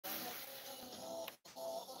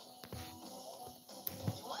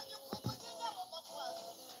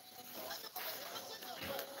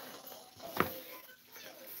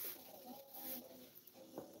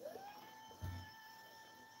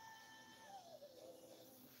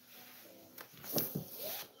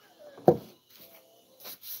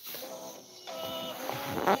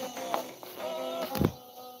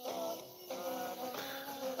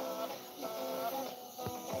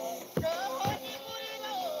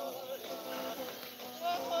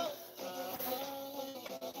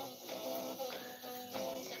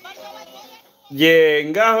ye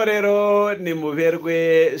ngaho rero ni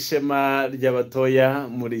muberwe shema ry'abatoya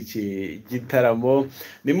muri iki gitaramo,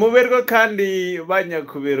 ni muberwe kandi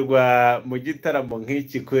banyakuberwa mu gitaramo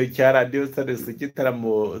nk'iki cya radiyo SALUS,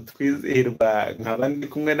 igitaramo twizihirwa nkaba ndi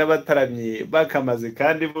kumwe n'abataramyi bakamaze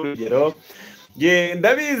kandi b'urugero. Ye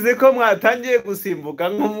ndabizi ko mwatangiye gusimbuka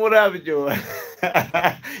nk'umurabyo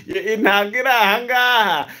intanga iri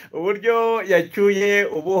ahangaha, uburyo yacyuye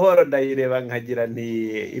ubuhoro ndayireba nkagira nti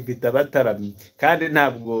ifite abataramyi kandi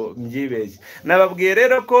ntabwo mbyibeshye. Nababwiye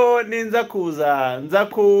rero ko ninza kuza nza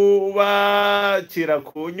kubakira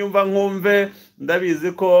ku nyumva nkumve,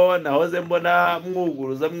 ndabizi ko nahoze mbona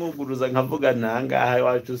mwuguruza nkavuga ntangaha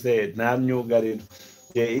iwacu se nta myugariro.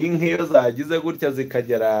 Iri nk'iyo zagize gutya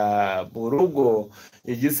zikagera mu rugo,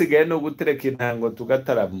 igisigaye no gutereka intango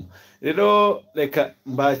tugatarama. Rero reka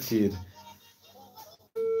mbakire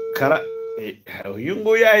uyu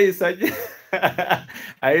nguyu ahise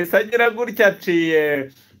agira gutya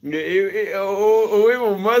aciye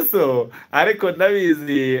uw'ibumoso, ariko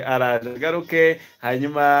ndabizi araje agaruke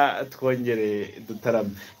hanyuma twongere dutarame.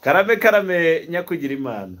 Karame nyakugira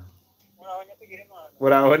imana,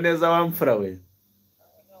 uraho neza wamfura we?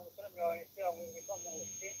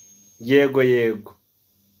 Yego yewe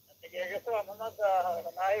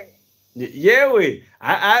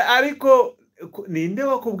ariko ninde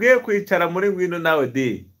wakubwiye kwicara muri ngwino nawe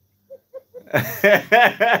di?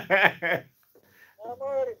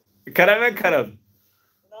 Karame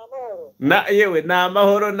yewe ni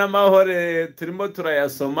amahoro n'amahore turimo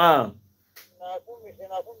turayasoma,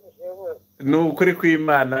 ni ukuri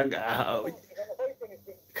kw'Imana.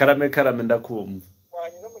 Karame ndakumva.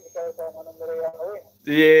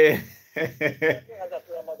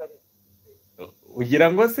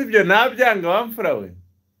 Ugira ngo sibyo nabyanga wamfura we?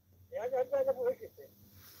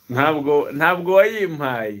 Ntabwo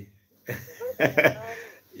wayimpaye.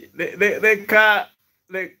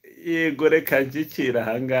 Yego reka njikira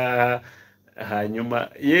ahangaha hanyuma.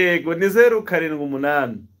 Yego ni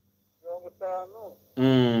 078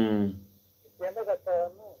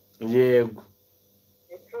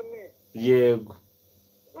 yego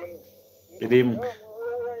rimwe.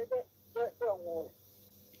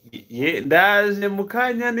 Ndaje mu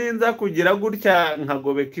kanya ninza kugira gutya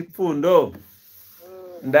nkagobeka ipfundo,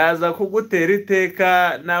 ndaza kugutera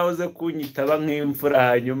iteka nawe uze kunyitaba nk'imfura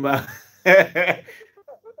hanyuma.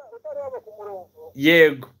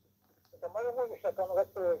 Yego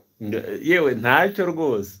yewe ntacyo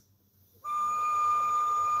rwose.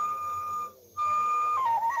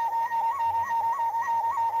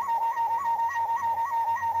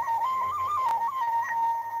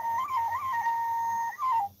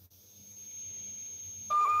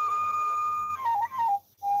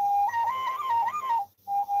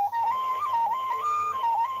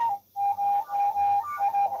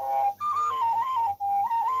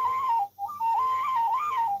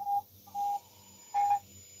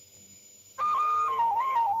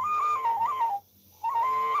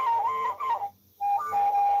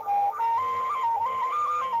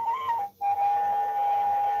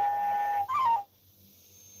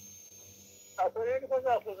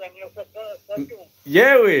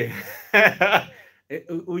 Yewe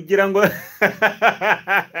ugira ngo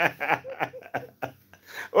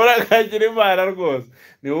urakagira imana rwose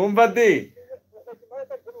niwumva di?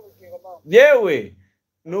 Yewe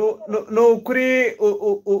ni ukuri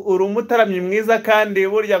uri umutaramyi mwiza, kandi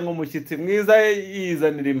burya ngo umushyitsi mwiza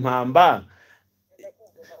yizanira impamba.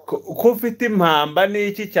 Ko ufite impamba ni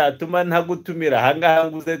iki cyatuma ntagutumira ahangaha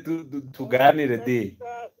ngo uze tuganire di?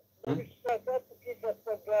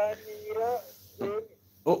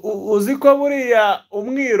 Uzi ko buriya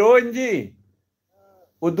umwirongi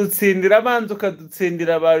udutsindira abanza,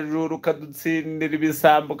 ukadutsindira abajuru, ukadutsindira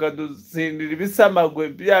ibisambo, ukadutsindira ibisamagwe,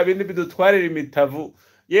 bya bindi bidutwarira imitavu.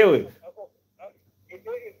 Yewe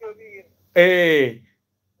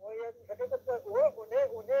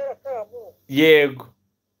yego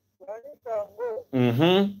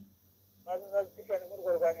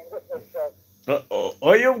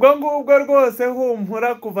oya ubwo ngubwo rwose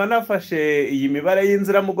humpura, kuva nafashe iyi mibare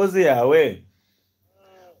y'inziramugozi yawe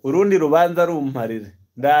urundi rubanza rumparire,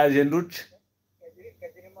 ndaje nduce.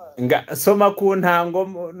 Soma ku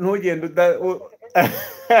ntango ntugende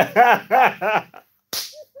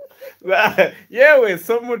yewe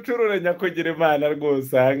soma ucurure nyakugira imana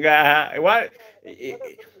rwose ahangaha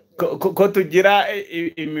ko tugira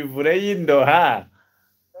imivure y'indoha.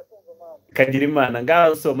 Kagira imana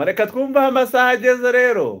ngaho soma, reka twumva amasaha ageze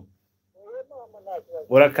rero.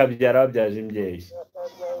 Urakabyara wabyaje imbyeyi.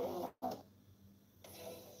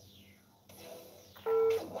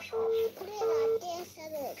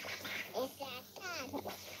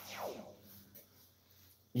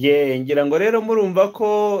 ye ngira ngo rero murumva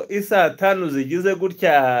ko isaa tanu zigize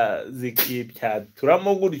gutya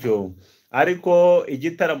zikipyaturamo gutyo, ariko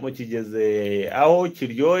igitaramo kigeze aho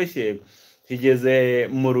kiryoshye, kigeze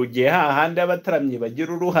mu rugihe hahandi abataramyi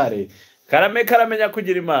bagira uruhare. Karame karamenya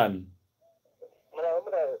kugira imana.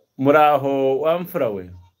 Muraho wamfura we.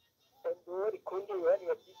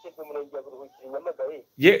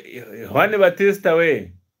 Yohani Batista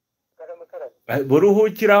we,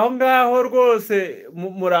 buruhukira aho ngaho rwose,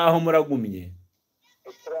 muraho muragumye.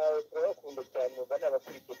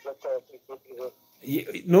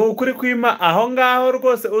 Ni ukuri kwima aho ngaho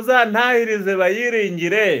rwose, uzantahirize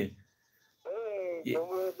bayiringire.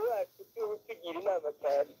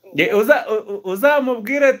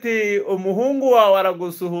 Uzamubwire ati umuhungu wawe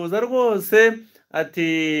aragusuhuza rwose, ati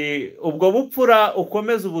ubwo bupfura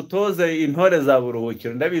ukomeze ubutoze intore za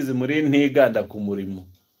buruhukiro, ndabizi muri ntiganda ku murimo.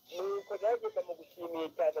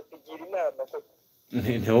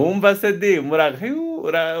 Ntiwumva se di,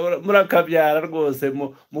 murakabyara rwose,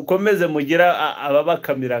 mukomeze mugira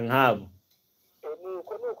ababakamira nk'abo.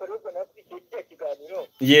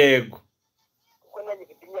 Yego.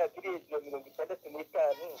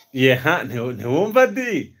 Yeha, ntiwumva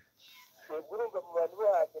di.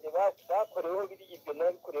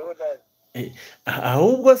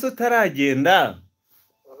 Ahubwo se utaragenda,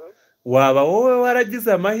 waba wowe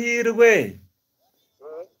waragize amahirwe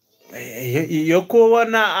yo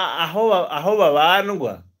kubona aho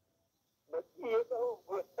babandwa.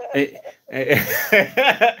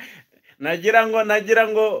 Nagira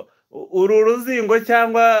ngo uru ruzingo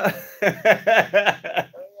cyangwa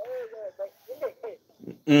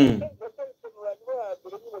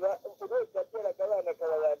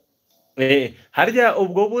harya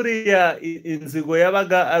ubwo buriya inzigo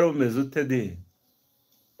yabaga ari umeze ute di?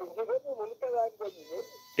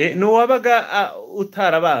 N'uwabaga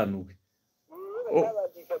utarabanuwe.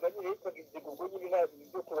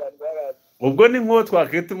 Ubwo ni nk'uwo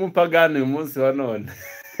twakwita umupagani uyu munsi wa none.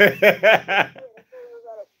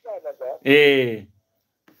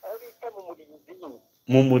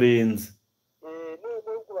 Mu murinzi.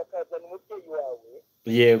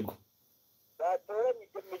 Yego.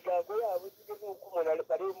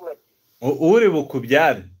 Uri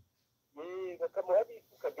bukubyare.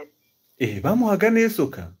 Bamuhaga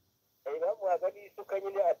n'isuka.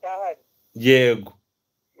 Yego.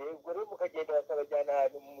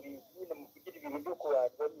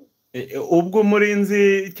 Ubwo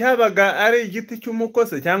umurinzi cyabaga ari igiti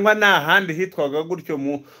cy'umukose cyangwa nta handi hitwaga gutyo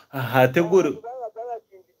mu hategura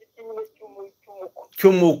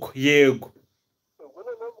cy'umuko? Yego.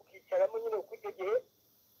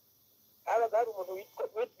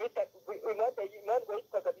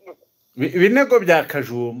 Binego bya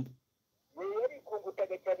Kajumba.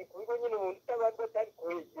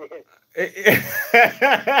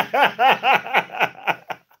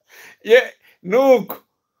 Nuko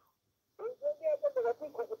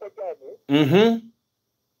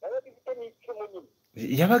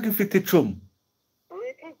yabaga ifite icumu.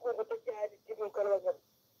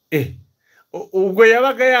 Ubwo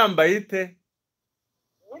yabaga yambaye ite?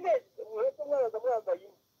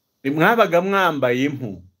 Mwabaga mwambaye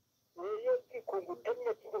impu.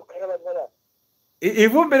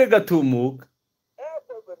 Ivumbi rigatumuka.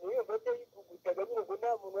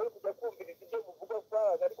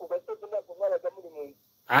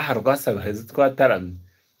 Aha rwasaba heza twataramye.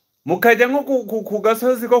 Mukajya nko ku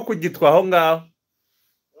gasozi ko kugitwa aho ngaho.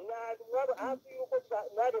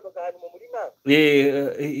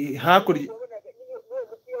 Hakurya.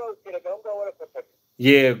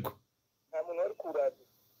 Yego.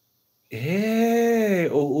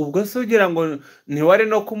 Ubwo se ugira ngo ntiwari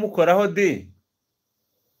no kumukoraho di?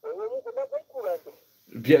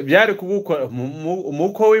 Byari kugukora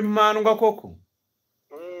umuko w'imandwa koko?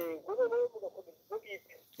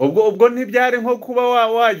 Ubwo ntibyari nko kuba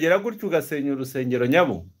wagera gutyo ugasenya urusengero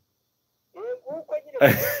nyabo?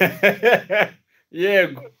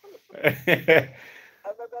 Yego.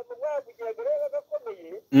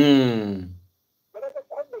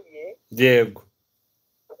 Yego.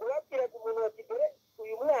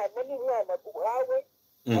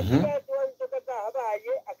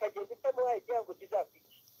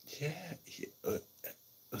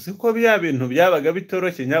 Uzi ko bya bintu byabaga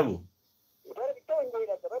bitoroshye nyabo?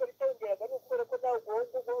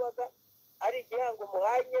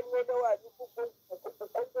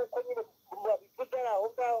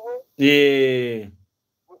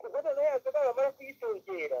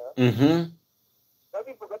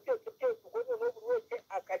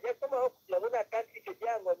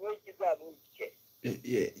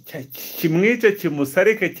 Kimwice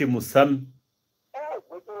kimusarike kimusame.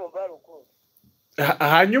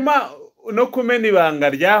 hanyuma no kumena ibanga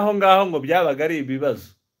ryaho ngaho ngo byabaga ari ibibazo.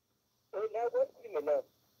 ntabwo ari kubimena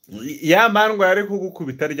Ya mandwa yari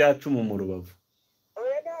kugukubita rya cumu mu rubavu.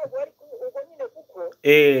 oya ntabwo ari ubwo nyine kuko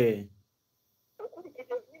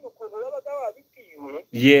ukurikije nyine ukuntu babaga babitiwe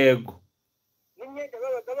yego n'imyenda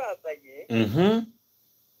babaga bambaye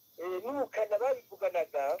n'ubukana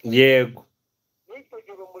babivuganaga yego n'icyo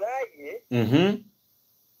joro muraye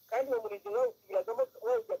kandi uwo murizo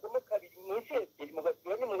bawujyagamo kabiri mu isi ebyiri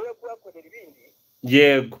mugasubira nimureba kuhakorera ibindi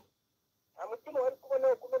yego nta mutima wari kubona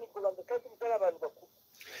wo kumena iryo banga kandi mutari abantu bakuru.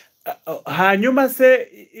 hanyuma se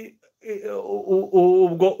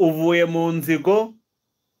ubwo uvuye mu nzigo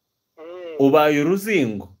ubaye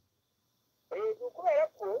uruzingo. ni ukubera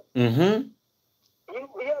ko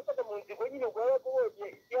iyo wafaga mu nzigo nyine ubwo wabaga ubonye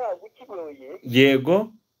igihango ukinyoye yego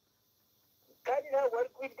kandi ntabwo wari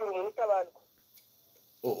kubibwira umuntu utabandwa.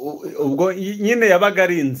 ubwo nyine yabaga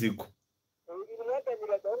ari inzigo. ibintu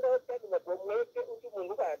mwaganiraga aho ngaho kandi ntabwo mwebwe undi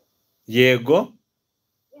muntu ubana yego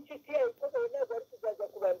n'inshuti yawe ikomeye ntabwo wari kuzaza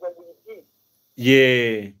kubandwa ngo uyibwire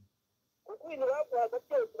kuko ibintu baguhaga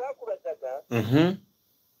byose bakubazaga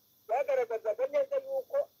bagaragazaga neza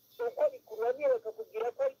yuko uko bikurura bakakubwira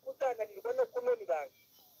ko ari kutananirwa no kumena ibanga.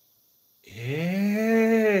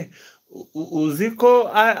 uzi ko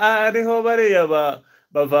ariho bariya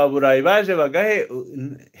bavaburayi baje bagahe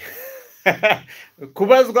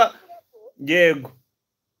kubazwa yego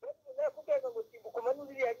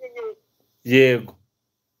yego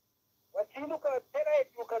wasimbuka watera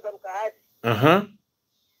hejuru ukagaruka hasi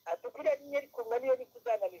atukuriya nyenyeri kumva niyo ni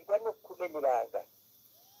kuzananirwa no kumena ibanga.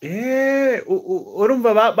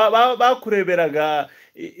 urumva bakureberaga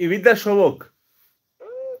ibidashoboka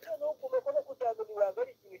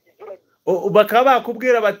bakaba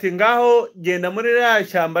bakubwira bati ngaho genda muri rya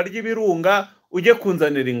shyamba ry'ibirunga ujye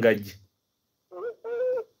kunzanira ingagi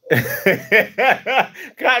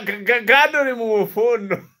kandi uri mu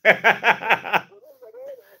bufundo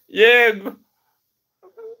yego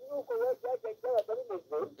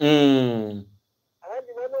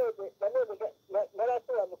ahandi nanone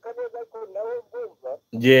ntarasobanuka neza ko nawe mbumva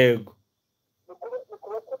yego ni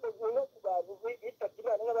kubakomeza no ku bantu bitabye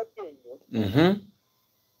imana n'ababyeyi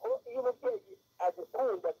ko iyo umubyeyi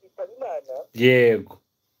agukunda akitaba imana yego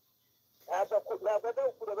ntabwo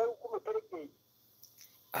azakureba ari uko umuterekeye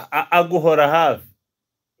aguhora hafi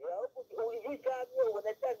iyo uryamye ubona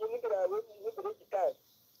aryamye n'imbere yawe n'imbere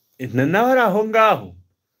y'igitanda nawe ari aho ngaho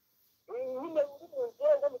nyine uri mu nzu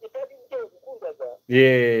wo mu gitanda umubyeyi ugukundaga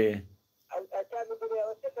acyana imbere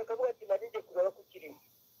yawe aseka akavuga ati nanjye kureba ko ukiriho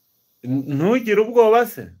ntugire ubwoba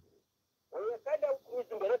se kandi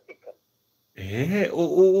akubita imbere aseka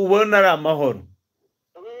ubona ari amahoro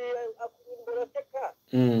akubita imbere aseka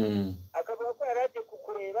akavuga ko yari agiye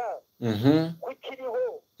kukureba ko ukiriho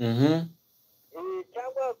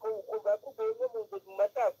cyangwa kuva kuvuye nko mu nzu mu ma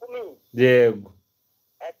saa 10 yego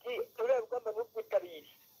ati turiya rugamba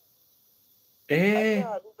nturwitabire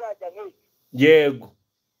uzajya nk'iki yego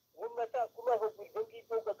mu ma saa 10 aho ibyo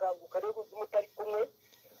ngibyo ugakanguka rero ubuzima utari kumwe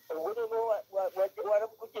ubwo noneho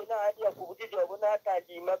waramukugiye n'ahandi yakubujije wabona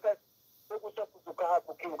hatangiye impaka zo guca kuzuka hafi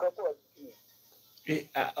ukibuka ko wazigiye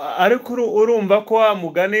ariko urumva ko wa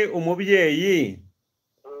mugani umubyeyi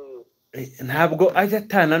ntabwo ajya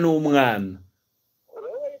atana n'umwana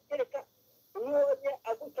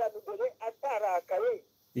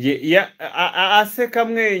aseka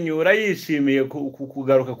amwenyura yishimiye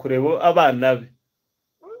kugaruka kureba abana be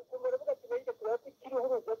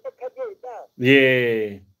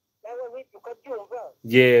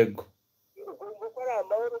yego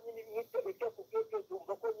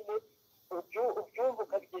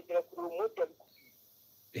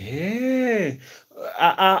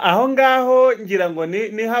aho ngaho ngira ngo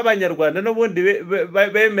niho abanyarwanda n'ubundi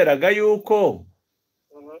bemeraga yuko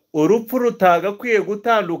urupfu rutagakwiye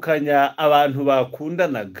gutandukanya abantu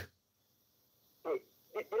bakundanaga.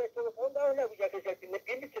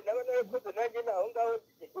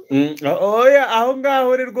 oya aho ngaho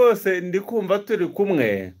uri rwose ndi kumva turi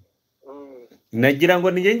kumwe nagira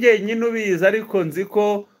ngo ni njye nyine ubizi ariko nzi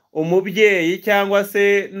ko umubyeyi cyangwa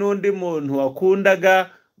se n'undi muntu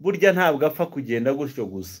wakundaga burya ntabwo apfa kugenda gutyo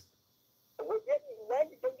gusa.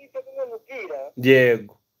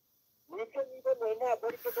 yego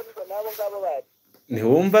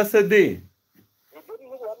ntiwumva se di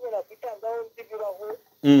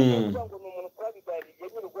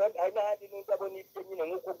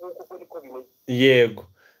yego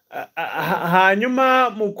hanyuma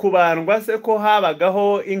mu kubandwa se ko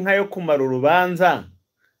habagaho inka yo kumara urubanza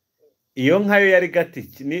iyo nka yo yari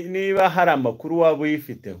gatiki niba hari amakuru waba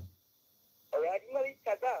uyifiteho.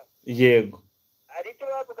 yego yego ariko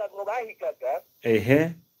bavuga ngo bahigaga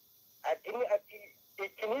ehe ati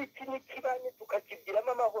iki ni kibanye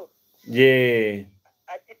tukakibwiramo amahoro ye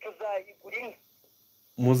ati tuzahigura inka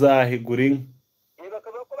muzahigura inka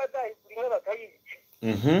bakaba ko bazahigura inka bakayica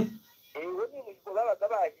uwo ni umuhigo babaga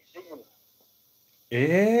bahize nyine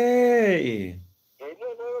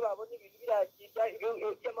noneho babona ibintu biragiye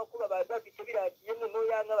by'amakuba baza bafite biragiye noneho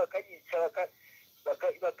ya nka bakayica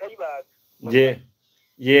bakayibaga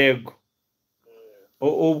yego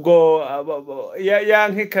ubwo ya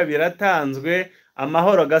nka ikaba iratanzwe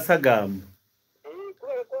amahoro agasagamba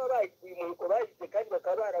kubera ko babaye umuhigo bahize kandi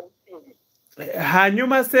bakaba barawutsindiye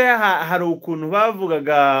hanyuma se hari ukuntu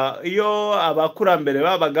bavugaga iyo abakurambere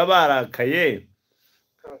babaga barakaye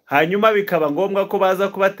hanyuma bikaba ngombwa ko baza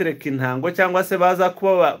kubatereka intango cyangwa se baza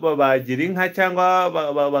kuba bagira inka cyangwa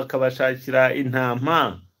bakabashakira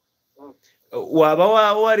intama waba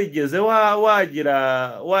warigeze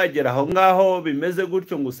wagera aho ngaho bimeze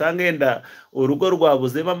gutyo ngo usange yenda urugo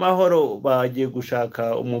rwabuzemo amahoro bagiye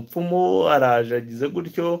gushaka umupfumu araje agize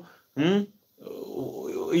gutyo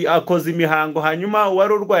akoze imihango hanyuma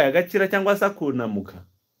uwari urwaye agakira cyangwa se akunamuka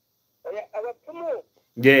abapfumu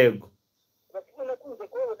yego abapfumu nakunze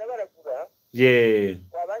kubabona baragura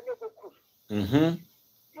wabanyogokuru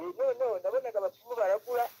noneho nabonaga abapfumu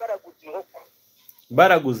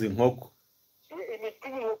baraguza inkoko imitwe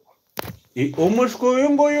y'inkoko umushwi uyu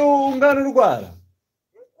nguyu ungana urwara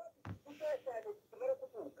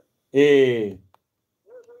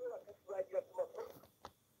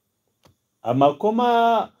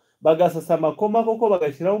amakoma bagasasa amakoma koko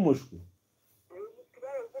bagashyiraho umushwi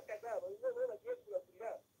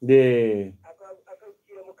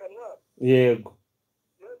akawushyira mu kanwa yego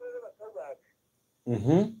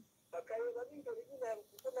bakareba n'imbere y'inama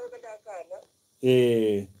kuko nabaga ndakana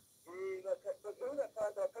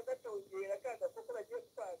bakagatongera kaga kuko bagiye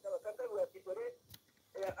gutanga bakagarura ati dore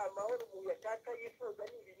amahoro umuntu yashaka yifuza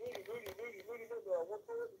ni ibi none waboko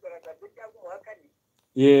bigaragaje cyangwa umuhakani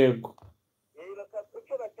yego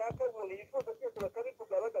icyo bashaka umuntu yifuza byose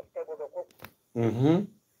bakabivuga bagafite ako gakoko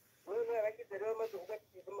none yaragize rero maze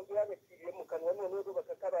ugakiriza umugore agakiriye mu kanwa noneho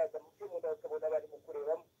bakakabaza mu byo umuntu bakabona bari mu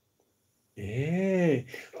kurebamo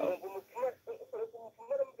umupfumu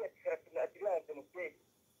aramubwira ati karatunagiranze mubyeyi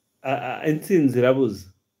intsinzi irabuze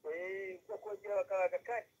bakongera bakabaga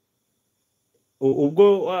kandi ubwo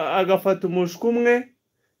agafata umushwi umwe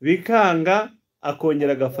bikanga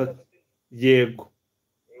akongera agafata yego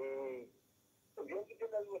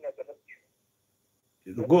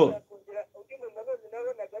rwo undi muntu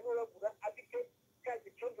nabonaga n'uragura afite cya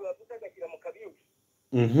gicumbi bavuze agashyira mu kabindi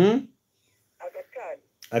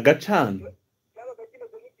agacana cyabaga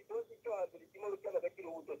kimeze nk'ikidozi cyo hambere kimwe cyabaga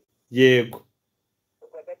kiriho ubudozi yego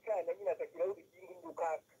agacana nyine agashyiraho urukingi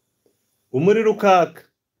rukaka umuriro ukaka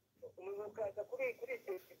kuri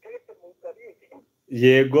icyo giteretse mu kabindi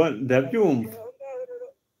yego ndabyumva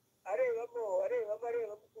arebamo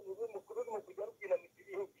ukuntu mukuru urimo kujya rubyina mu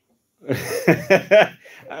kibindi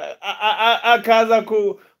akaza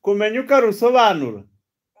kumenya uko arusobanura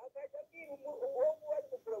akajya abwira uwo ari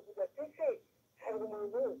kuguraguza cyose hari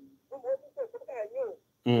umuntu wo mu bwoko bwanyu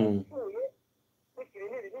utuye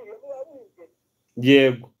gushyira ibi niyo wabuze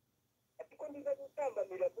yego ariko niba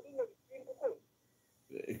gutambamira muri ino bisimba uko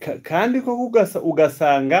kandi koko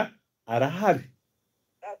ugasanga arahari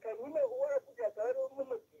akanyuma uwo arakugira akaba ari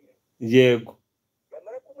umumubwira yego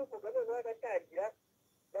yamara kumuvuga noneho agatangira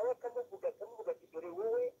nawe akamuvuga ati dore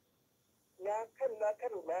wowe naka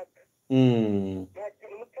runaka nta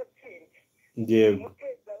kintu mutatsinze yego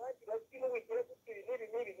muteza abandi bazwi n'uwigira gutira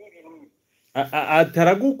n'ibi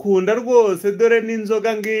ataragukunda rwose dore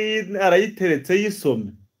n'inzoga ngiyi arayiteretse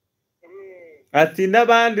yisome ati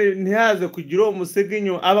n'abandi ntihaze kugira uwo musega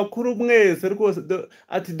inyuma abakuru mwese rwose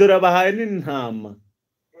ati dore abahaye n'intama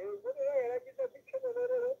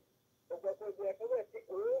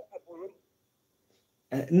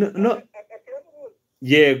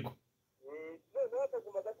yego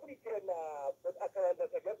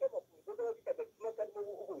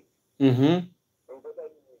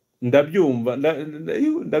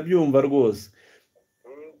ndabyumva rwose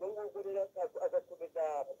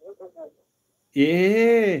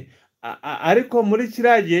ariko muri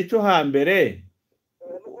kiriya gihe cyo hambere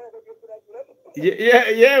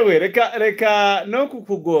yewe reka no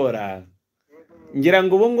kukugora ngira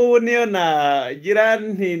ngo ubu ngubu niyo nagira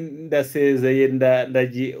nti ndasezeye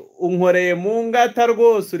unkoreye mu ngata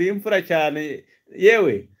rwose uri imfura cyane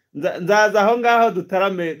yewe nzaza aho ngaho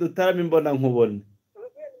dutarame imbona nkubone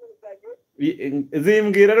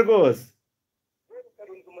zimbwira rwose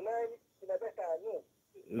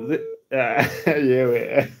yewe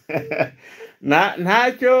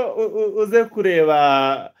ntacyo uze kureba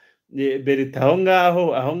berita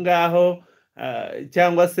aho ngaho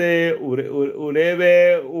cyangwa se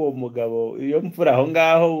urebe uwo mugabo iyo mfura aho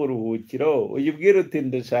ngaho uruhukiro uyibwira uti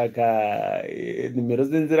ndashaka nimero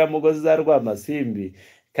z'inziramugozi za Rwamasimbi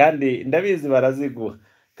kandi ndabizi baraziguha.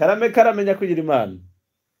 Karame karamenya kugira imana.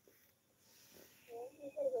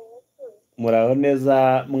 Muraho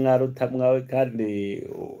neza mwaruta mwawe kandi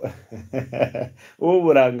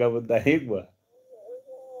uburanga budahigwa.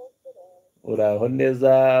 Uraho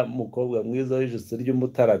neza mukobwa mwiza w'ijosi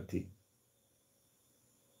ry'umutarati.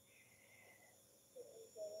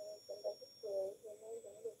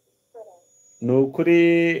 Ni ukuri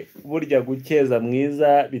burya gukeza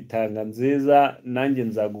mwiza bitanga nziza nanjye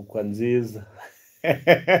nzagukwa nziza.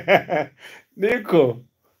 Niko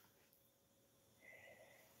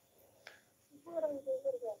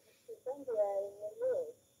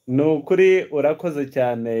ni ukuri urakoze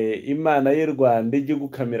cyane. Imana y'u Rwanda ijya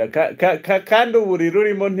gukamira kandi uburiri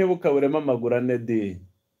urimo ntibukaburemo amaguru ane di.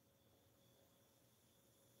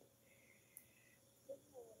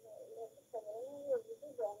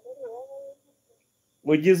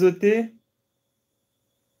 Ugize uti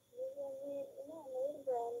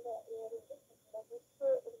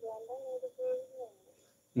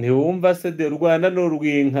ntiwumva se de? U Rwanda ni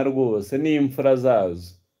urw'inka rwose n'imfura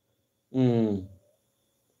zazo.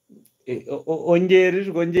 ongera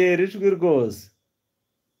ijwi rwose.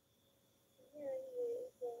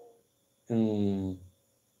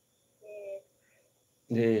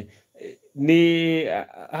 ni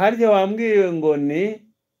harya wambwiye ngo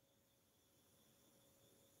ni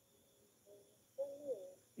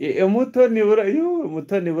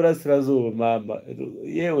Umutoni Burasirazuba mama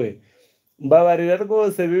yewe mbabarira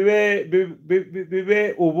rwose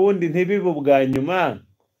bibe ubundi ntibibe ubwa nyuma.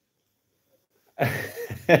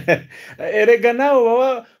 Erega nawe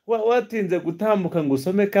uba watinze gutambuka ngo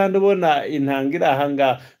usome kandi ubona intanga iri aha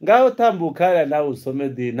ngaha. Ngaho tambuka hariya nawe usome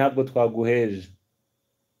di, ntabwo twaguheje.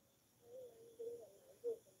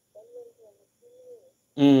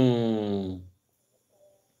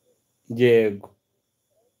 Yego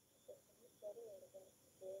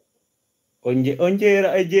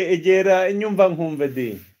egera inyumva nkumve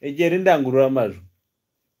di, egera indangururamajwi.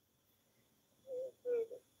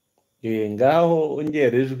 Ngaho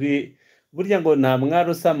ongera ijwi. Burya ngo nta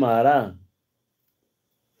mwari usamara,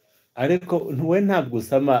 ariko we ntabwo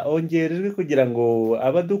usama. Ongera ijwi kugira ngo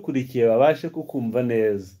abadukurikiye babashe kukumva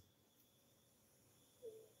neza.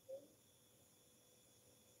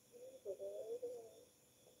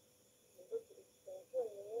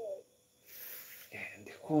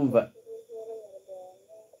 Ndikumva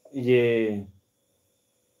ye.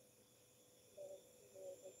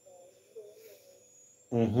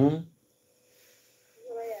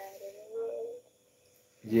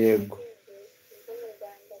 Yego.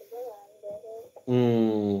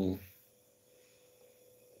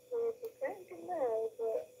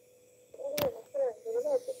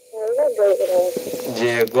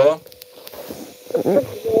 Yego.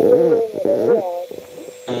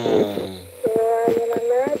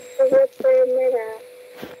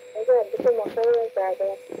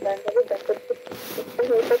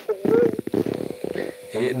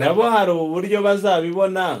 Nabo hari uburyo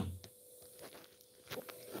bazabibona,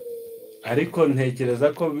 ariko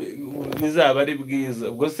ntekereza ko bizaba ari bwiza.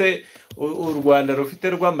 Ubwo se u Rwanda rufite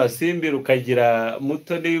Rwamasimbi rukagira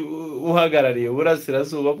Mutoni uhagarariye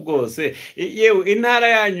Burasirazuba bwose, yewe intara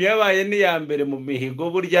yanyu yabaye n'iya mbere mu mihigo.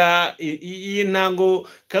 Burya iyi ntango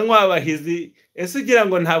Kankwabahizi, ese ugira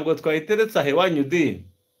ngo ntabwo twayiteretse aha iwanyu di?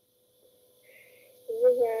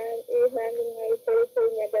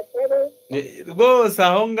 Rwose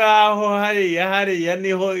aho ngaho hariya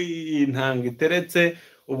niho iyi ntanga iteretse.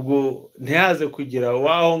 Ubwo ntihaze kugira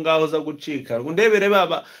waho ngaho uza gucika. Ndebere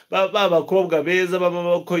bakobwa beza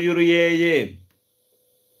b'amaboko y'uruyeye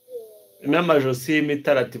n'amajosi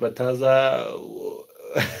y'imitarati bataza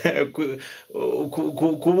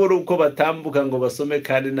kubura uko batambuka ngo basome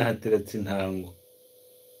kandi nahateretse intango.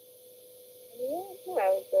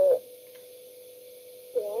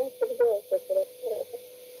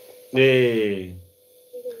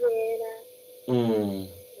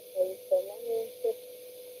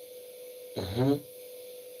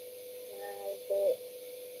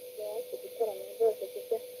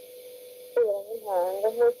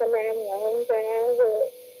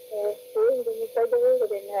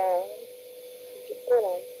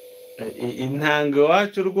 Intanga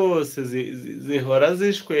iwacu rwose zihora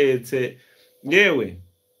zishwetse. Yewe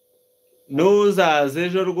nuzaze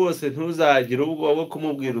ejo rwose ntuzagire ubwoba bwo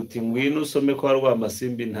kumubwira uti ngwino usome kwa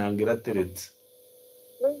Rwamasimbi intanga irateretse.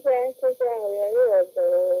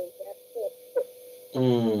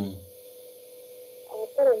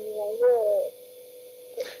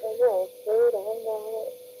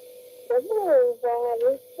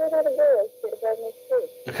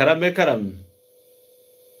 karame karame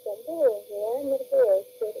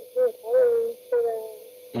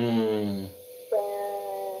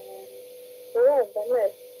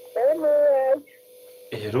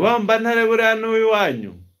rubamba ntare buriya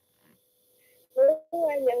n'uw'iwanyu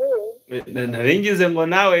naringize ngo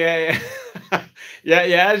nawe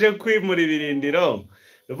yaje kwimura ibirindiro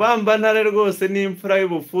rubamba ntare rwose ni imfura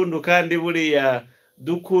y'ubufundu kandi buriya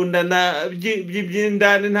dukundana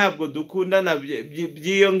by'indani ntabwo dukundana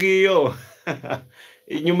by'iyo ngiyo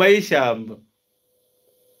inyuma y'ishyamba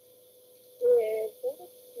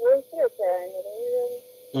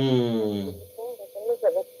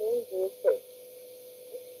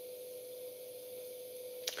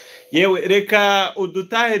yewe reka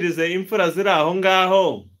udutahirize imfura ziri aho ngaho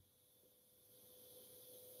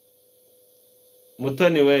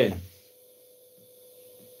mutoni we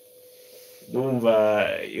ndumva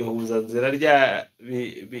ihuzanzira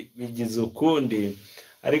bigize ukundi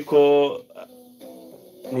ariko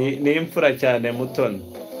ni imfura cyane mutoni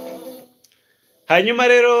hanyuma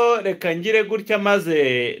rero reka ngire gutya maze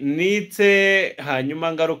nitse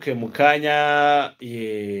hanyuma ngaruke mu kanya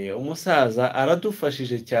umusaza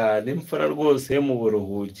aradufashije cyane imfura rwose mu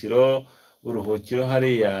buruhukiro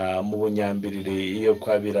hariya mu bunyambirire iyo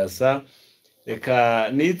kwa Birasa reka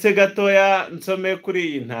nitse gatoya nsome kuri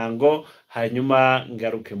iyi ntango hanyuma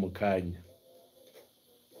ngaruke mu kanya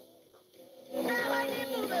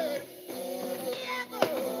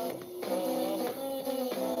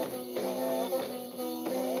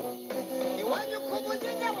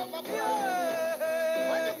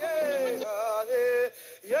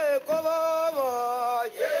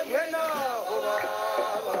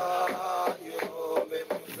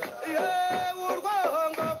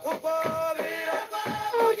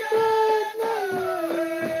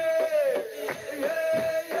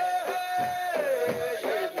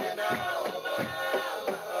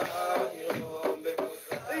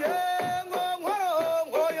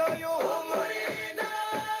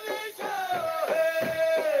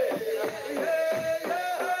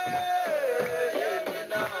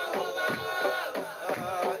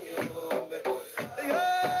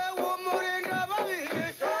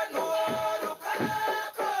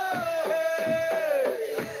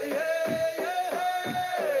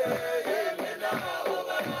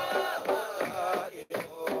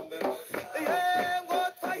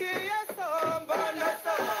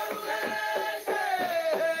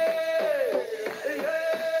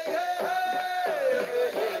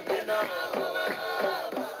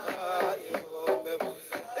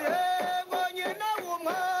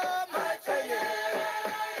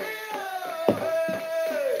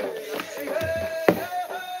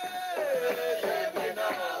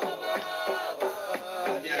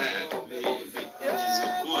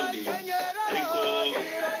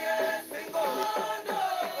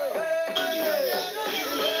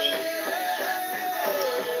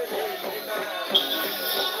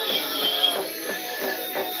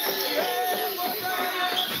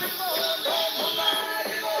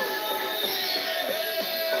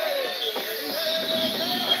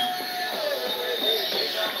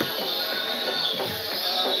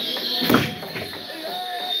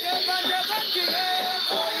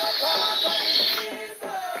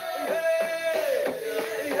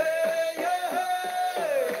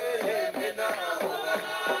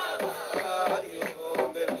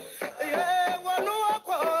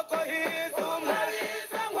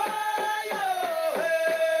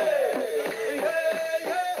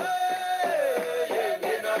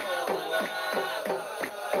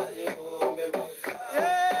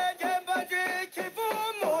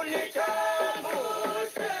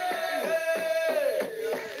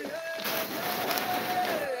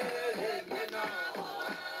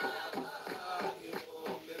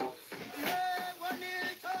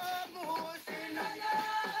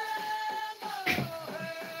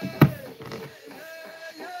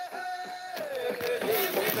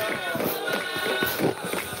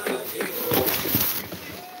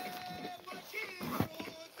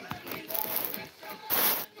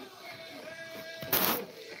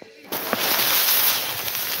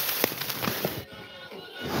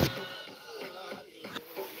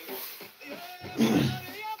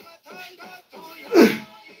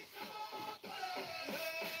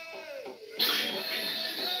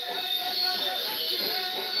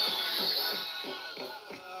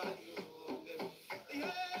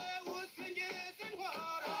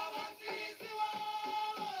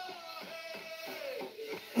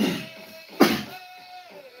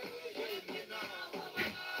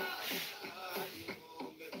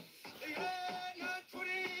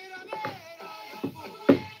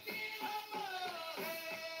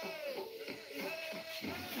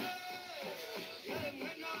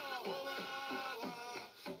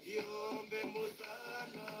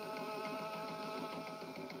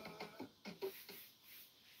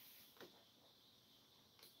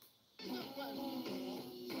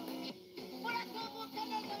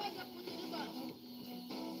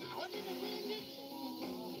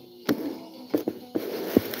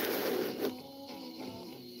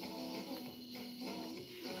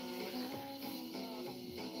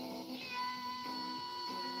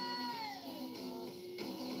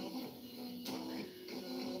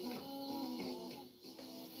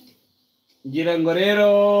ngira ngo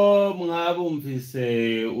rero mwabumvise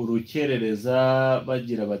urukerereza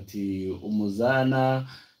bagira bati umuzana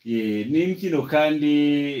n'imbyino kandi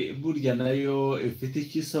burya nayo ifite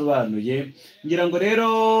icyo isobanuye. Ngira ngo rero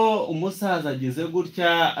umusaza agize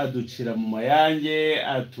gutya aducira mu mayange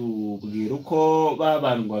atubwira uko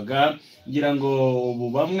babandwaga. Ngira ngo ubu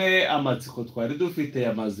bamwe amatsiko twari dufite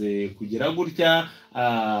yamaze kugira gutya,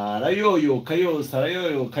 arayoyoka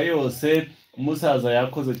yose. Umusaza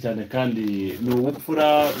yakoze cyane kandi ni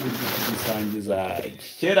ubupfura gusangiza.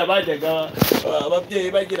 Kera bajyaga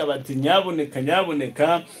ababyeyi bagira bati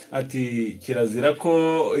nyabuneka ati kirazira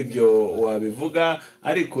ko ibyo wabivuga,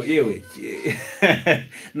 ariko yewe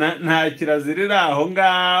nta kirazirira aho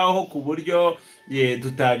ngaho ku buryo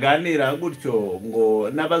tutaganira gutyo ngo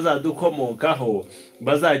n'abazadukomokaho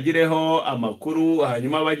bazagireho amakuru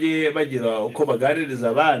hanyuma bajye bagira uko baganiriza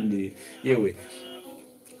abandi. Yewe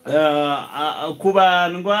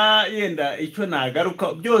kubandwa yenda icyo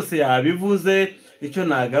nagaruka byose yabivuze. Icyo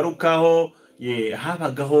nagarukaho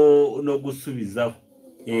habagaho no gusubizaho,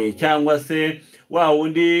 cyangwa se wa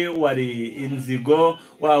wundi wari inzigo,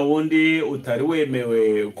 wa wundi utari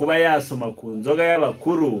wemewe kuba yasoma ku nzoga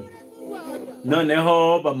y'abakuru,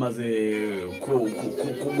 noneho bamaze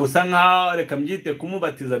gusa nkaho reka mbyite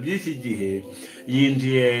kumubatiza by'iki gihe,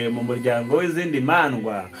 yinjiye mu muryango w'izindi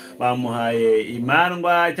mandwa, bamuhaye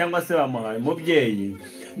imandwa cyangwa se bamuhaye umubyeyi.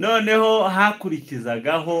 Noneho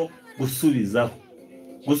hakurikizagaho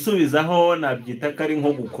gusubizaho nabyita ko ari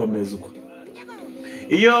nko gukomezwa.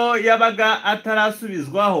 Iyo yabaga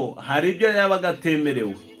atarasubizwaho hari ibyo yabaga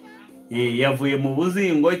atemerewe. Yavuye mu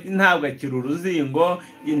buzingo, ntabwo akiri uruzingo,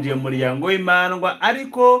 yinjiye mu muryango w'imandwa,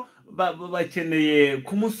 ariko bakeneye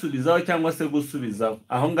kumusubizaho cyangwa se gusubizaho.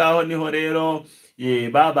 Aho ngaho niho rero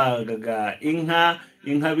babagaga inka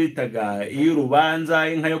bitaga iy'urubanza,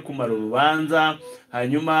 inka yo kumara urubanza,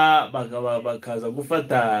 hanyuma bakaza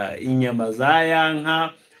gufata inyama za ya nka,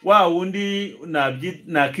 wa wundi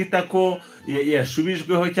nakita ko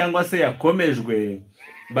yashubijweho cyangwa se yakomejwe,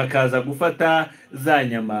 bakaza gufata za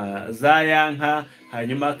nyama za ya nka,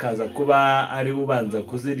 hanyuma akaza kuba ari ubanza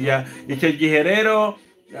kuzirya. Icyo gihe rero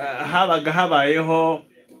habaga habayeho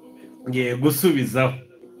gusubizaho.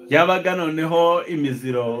 Yabaga noneho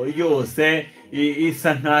imiziro yose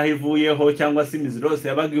isa nkaho ivuyeho, cyangwa se imiziro yose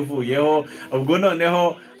yabaga ivuyeho, ubwo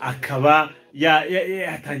noneho akaba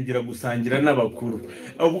yatangira gusangira n'abakuru.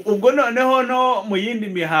 Ubwo noneho no mu yindi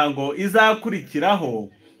mihango izakurikiraho,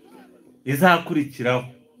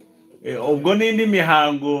 ubwo n'indi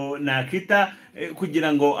mihango nakita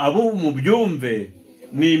kugira ngo abo mubyumve,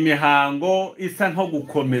 ni imihango isa nko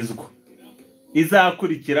gukomezwa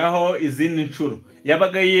izakurikiraho izindi nshuro.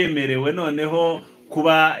 Yabaga yemerewe noneho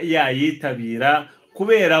kuba yayitabira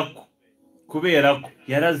kubera ko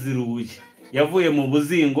yaraziruye, yavuye mu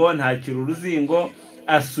buzingo, ntakiri uruzingo,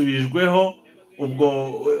 asubijweho. Ubwo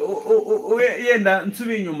yenda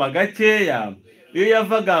nsubiye inyuma gakeya, iyo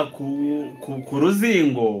yavaga ku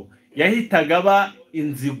ruzingo yahitaga aba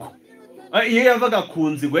inzigo. Iyo yavaga ku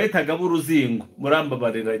nzigo yahitaga aba uruzingo,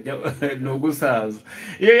 murambabarira ni ugusaza.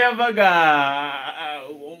 Iyo yavaga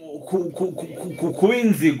kuba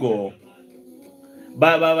inzigo,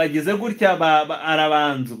 bagize gutya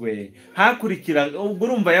arabanzwe, hakurikira ubwo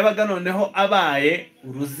urumva yabaga noneho abaye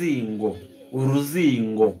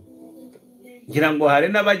uruzingo. Ngira ngo hari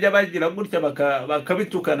n'abajya bagira gutya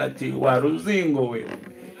bakabitukana ati wa ruzingo we,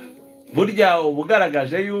 burya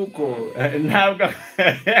ubugaragaje yuko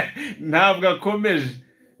ntabwo akomeje,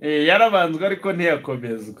 yarabanzwe ariko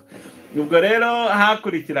ntiyakomezwa. Ubwo rero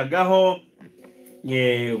hakurikiragaho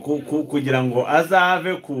kugira ngo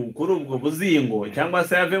azave kuri ubwo buzingo, cyangwa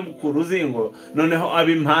se ave ku ruzingo, noneho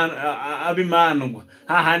abimandwa,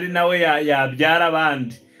 hahandi nawe yabyara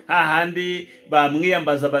abandi, hahandi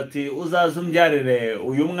bamwiyambaza bati uzaze umbyarire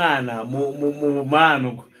uyu mwana mu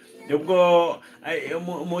mandwa. Ubwo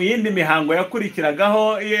mu yindi mihango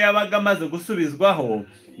yakurikiragaho, iyo yabaga amaze gusubizwaho,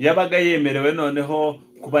 yabaga yemerewe noneho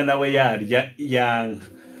kuba nawe yarya yanga.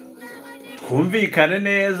 Twumvikane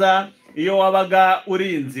neza, iyo wabaga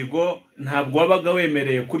uri inzigo ntabwo wabaga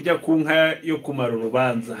wemereye kurya ku nka yo kumara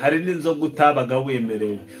urubanza, hari n'inzoga utabaga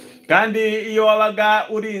wemerewe. Kandi iyo wabaga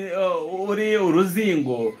uri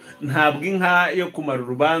uruzingo, ntabwo inka yo kumara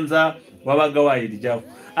urubanza wabaga wayiryaho.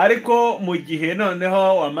 Ariko mu gihe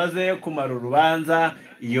noneho wamaze kumara urubanza,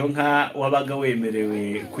 iyo nka wabaga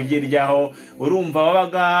wemerewe kuyiryaho. Urumva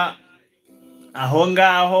wabaga aho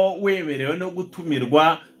ngaho wemerewe no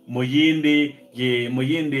gutumirwa mu yindi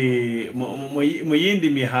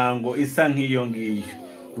mihango isa nk'iyo ngiyo,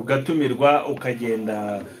 ugatumirwa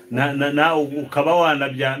ukagenda nawe ukaba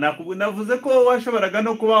wanabya. Navuze ko washoboraga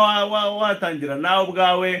no kuba watangira nawe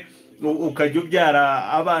ubwawe ukajya ubyara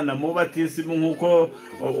abana mu batisimu nk'uko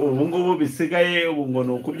ubu ngubu bisigaye, ubu ngo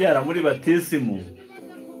ni ukubyara muri batisimu.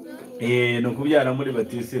 Ni ukubyara muri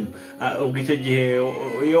batisimu. Ubwo icyo gihe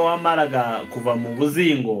iyo wamaraga kuva mu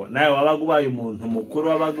buzingo nawe wabaga ubaye umuntu mukuru,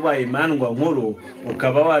 wabaga ubaye imandwa nkuru,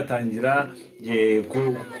 ukaba watangira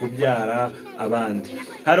kubyara abandi.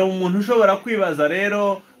 Hari umuntu ushobora kwibaza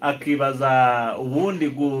rero, akibaza ubundi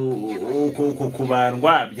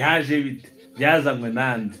kubandwa byaje bite, byazanywe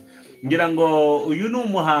nande? ngira ngo uyu ni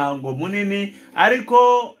umuhango munini, ariko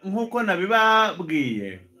nk'uko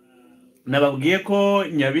nabibabwiye, nababwiye ko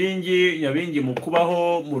nyabingi mu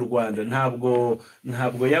kubaho mu Rwanda ntabwo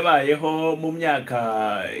yabayeho mu myaka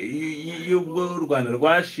y'ubwo u Rwanda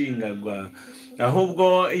rwashingagwa,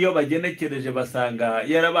 ahubwo iyo bagenekereje basanga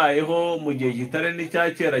yarabayeho mu gihe kitari n'icya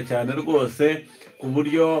kera cyane rwose, ku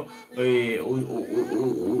buryo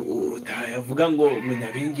utavuga ngo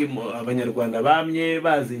nyabingi abanyarwanda bamye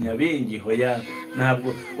bazi nyabingi. hoya,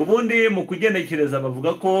 ntabwo. Ubundi mu kugenekereza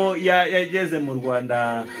bavuga ko yageze mu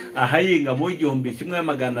Rwanda ahayinga mu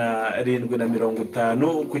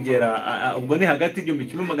 1750 kugera ubwo ni hagati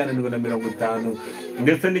y'1750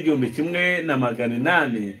 ndetse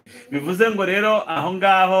n'1800. bivuze ngo rero aho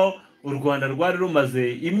ngaho u Rwanda rwari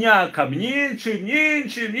rumaze imyaka myinshi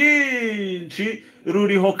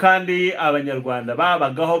ruriho, kandi abanyarwanda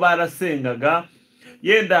babagaho barasengaga.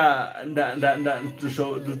 Yenda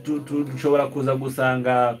dushobora kuza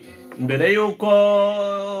gusanga mbere y'uko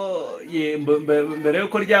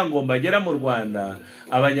Ryangombe agera mu Rwanda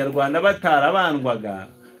abanyarwanda batarabandwaga,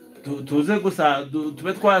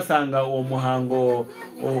 tube twasanga uwo muhango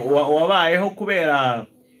wabayeho kubera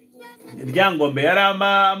Ryangombe yari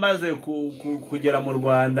amaze kugera mu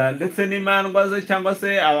Rwanda, ndetse n'imandwa ze cyangwa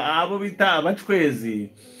se abo bita abacwezi.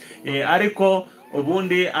 Ariko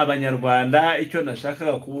ubundi abanyarwanda, icyo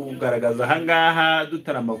nashakaga kugaragaza ahangaha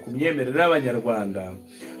dutarama ku myemerere y'abanyarwanda,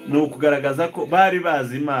 ni ukugaragaza ko bari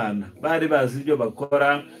bazi Imana, bari bazi ibyo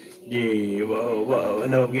bakora.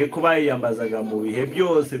 Nababwiye ko bayiyambazaga mu bihe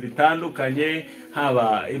byose bitandukanye,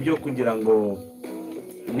 haba ibyo kugira ngo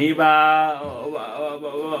niba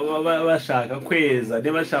bashaka kweza,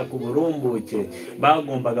 niba bashaka uburumbuke,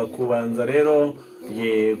 bagombaga kubanza rero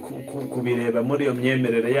kubireba muri iyo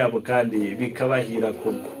myemerere yabo, kandi bikabahira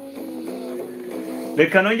koko.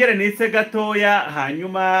 Reka nongere nitse gatoya,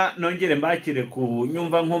 hanyuma nongere mbakire ku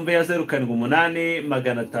nyumva nkumve ya 078 511 30,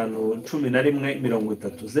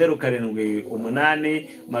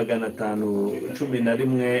 078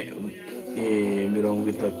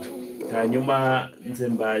 511 30, hanyuma nze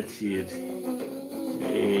mbakire.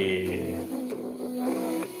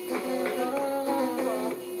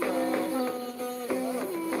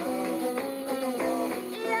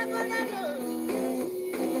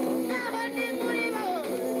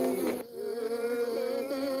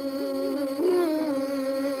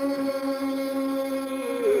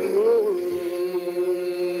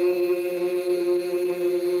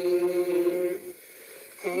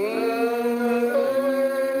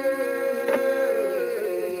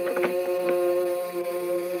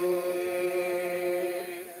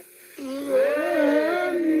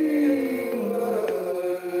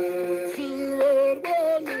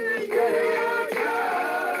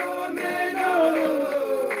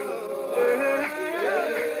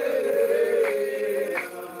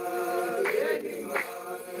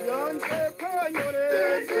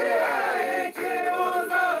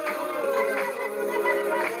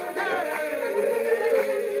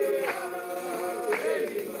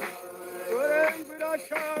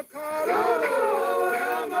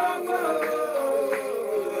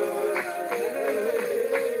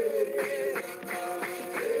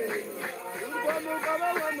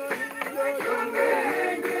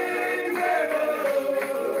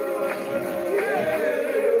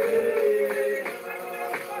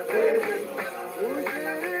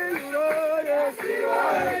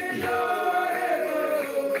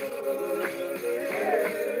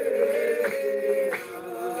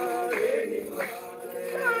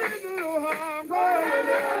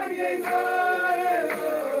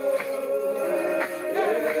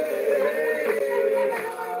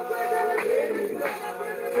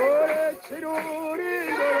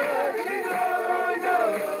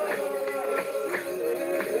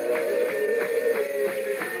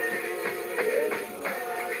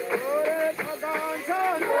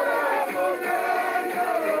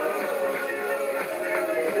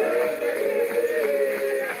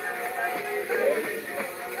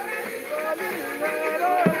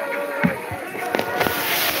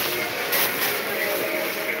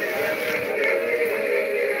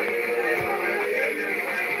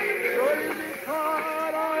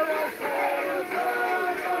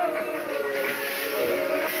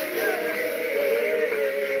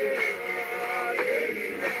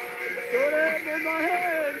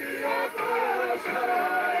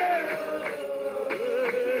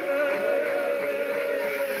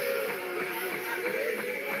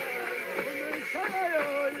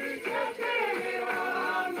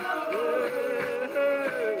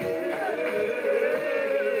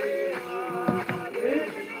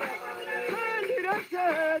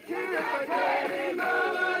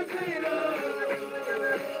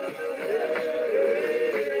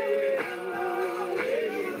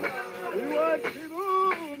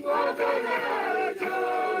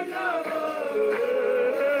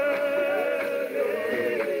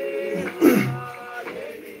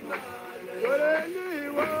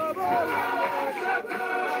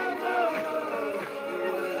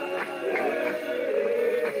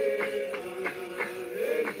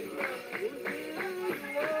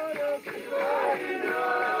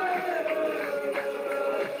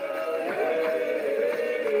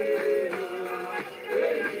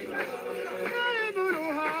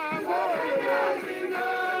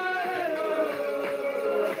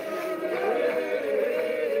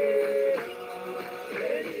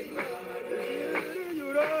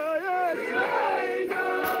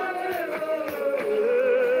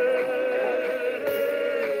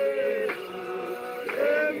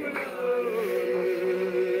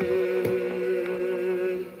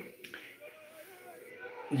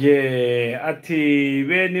 ye ati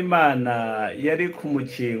bene imana yari ku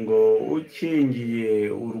mukingo ukingiye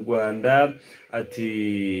u Rwanda ati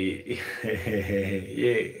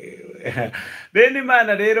bene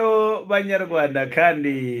imana rero banyarwanda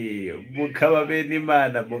kandi mukaba bene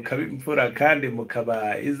imana mukaba imfura kandi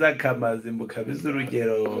mukaba iz'akamazi mukaba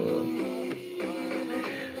iz'urugero.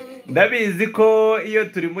 Ndabizi ko iyo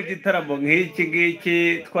turi mu gitaramo nk'iki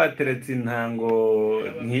ngiki twateretse intango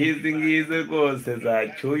nk'izi ngizi rwose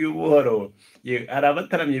zacyuye ubuhoro, hari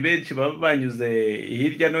abataramyi benshi baba banyuze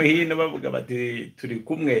hirya no hino bavuga bati turi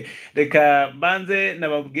kumwe. Reka banze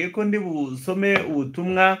nababwiye ko ndi busome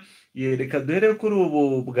ubutumwa, reka duhere kuri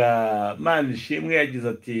ubu bwa Manishimwe. Yagize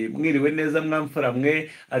ati mwiriwe neza mwamfura mwe,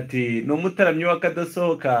 ati ni umutaramyi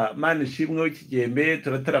w'akadasohoka Manishimwe w'ikigembe,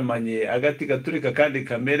 turataramanye agati gaturika kandi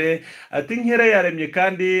kamere, ati nkera yaremye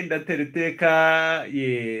kandi ndatera iteka,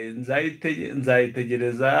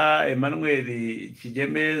 nzayitegereza. Emmanuel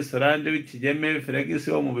Kigeme, Solange w'Ikigeme, Felix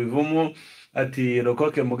wo mu Bivumu, ati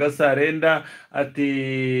rokoke mu Gasarenda, ati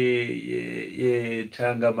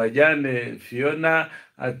Cangamajyane Fiona,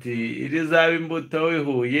 ati irizaba imbuto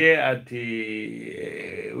wihuye, ati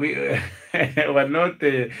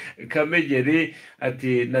wanote Kamegeri,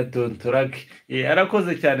 ati na Tontoraki.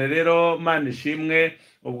 Arakoze cyane rero Manishimwe.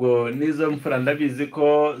 Ubwo nizo mfura ndabizi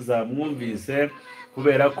ko zamwumvise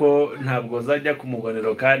kubera ko ntabwo zajya ku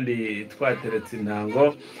mugonero kandi twateretse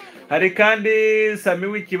intango. Hari kandi Sami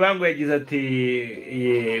w'ikibango yagize ati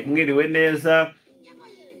mwiriwe neza,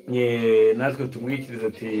 natwe tumwikiriza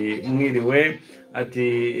ati mwiriwe,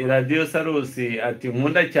 ati radio SALUS, ati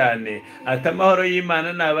nkunda cyane, ati amahoro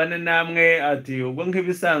y'Imana nabane namwe, ati ubwo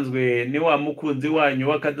nk'ibisanzwe ni wa mukunzi wanyu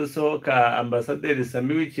w'akadasohoka Ambasaderi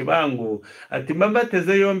Sami w'ikibangu, ati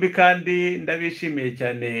mbateze yombi kandi ndabishimiye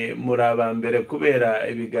cyane, muri abambere kubera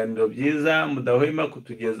ibiganiro byiza mudahwema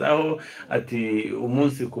kutugezaho, ati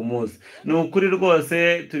umunsi ku munsi. Ni ukuri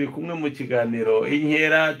rwose turi kumwe mu kiganiro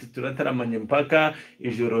inkera, ati turataramanye mpaka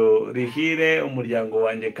ijoro rihire umuryango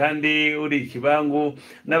wanjye kandi uri ikibangu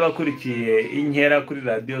n'abakurikiye inkera kuri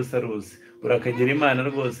radio SALUS. Urakagira Imana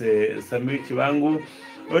rwose Sami w'ikibangu.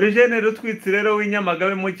 Origene Rutwitsi rero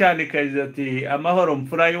w'inyamagabe mu Cyanika yagize ati amahoro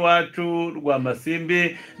mfura y'iwacu rwa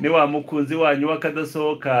Masimbi, ni wa mukunzi wanyu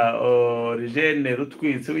w'akadasohoka Origene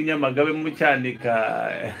Rutwitsi w'inyamagabe mu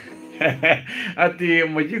Cyanika. Ati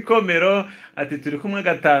mu gikomero, ati turi kumwe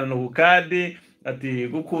gatanu ku kandi, ati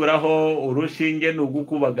gukuraho urushinge ni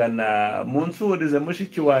ugukubagana, munsurize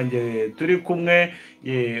mushiki wanjye turi kumwe,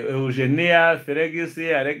 Eugenia, Felix,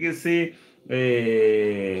 Alexis,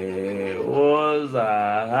 Oza,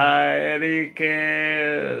 Eric,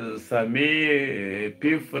 Sami,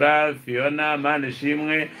 Pifura, Fiona,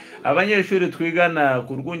 Manishimwe, abanyeshuri twigana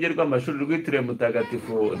ku rwunge rw'amashuri rwitiriwe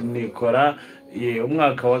Mutagatifu Nikora,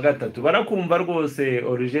 umwaka wa gatatu. Barakumva rwose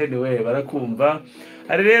Origene we, barakumva.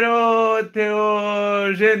 Hari rero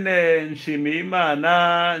Theogene Nshimira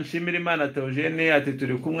Imana Theogene, ati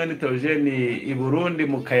turi kumwe ni Theogene i Burundi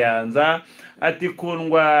mu Kayanza, ati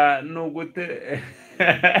kundwa nugute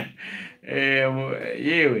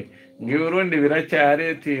yewe ngi Burundi biracyari,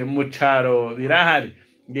 ati mu caro birahari.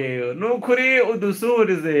 Nukuri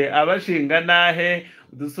udusuhurize abashinga nahe,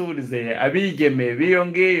 udusuhurize abigeme biyo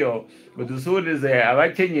ngiyo, udusuhurize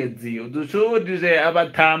abakenyezi, udusuhurize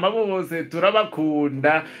abatama bose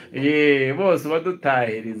turabakunda, bose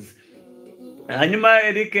badutahiriza. Hanyuma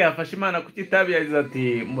Eric afashe Imana ku kitabi yagize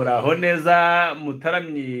ati muraho neza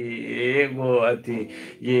mutaramyi, yego, ati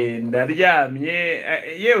ndaryamye,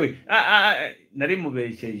 yewe nari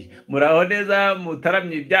mubekeye, muraho neza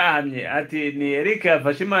mutaramyi byahamye, ati ni Eric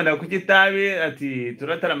afashe Imana ku kitabi, ati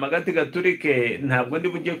turatarama agati gaturike ntabwo ndi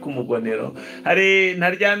bujye ku mugonero. Hari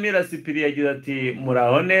Ntaryamira Sipiri yagize ati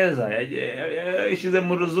muraho neza, ishize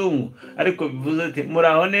mu ruzungu ariko bivuze ati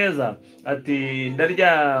muraho neza, ati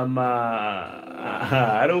ndaryama,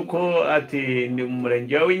 ari uko ati ni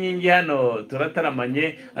umurenge w'Inkingi hano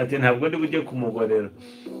turataramanye, ati ntabwo ndi bujye ku mugonero.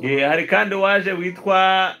 Hari kandi waje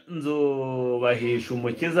witwa Nzubahisha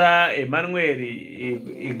Umukiza Emmanuel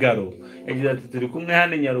Igaro yagize ati turi kumwe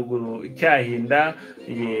hano Nyaruguru Cyahinda,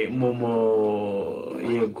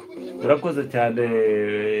 yego urakoze cyane.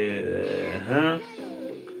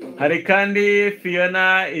 Hari kandi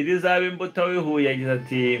Fiona irizaba imbuto wihuye yagize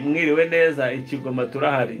ati mwiriwe neza Ikigoma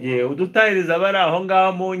turahari, udutahiriza bari aho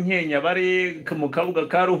ngaho mu Nkenya bari mu kabuga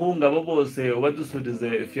ka Ruhunga bo bose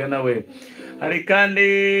ubadusurize Fiona we. Hari kandi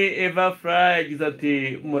Eva Fra yagize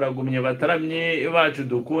ati muragumye bataramye bacu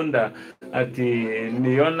dukunda, ati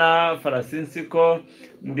Niona Farasinsiko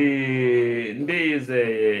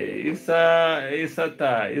ndizeye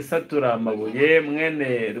isatura amabuye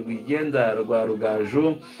mwene Rwigenza rwa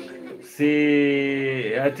Rugaju,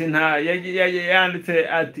 ati nta yanditse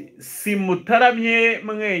ati simutaramye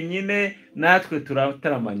mwenyine natwe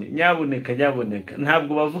turataramanye. Nyabuneka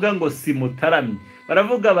ntabwo bavuga ngo simutaramye,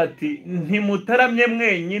 baravuga bati ntimutaramye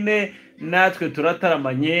mwenyine natwe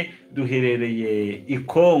turataramanye, duherereye i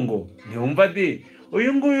Kongo. Ntiwumva di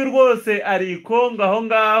uyu nguyu rwose ari i Kongo aho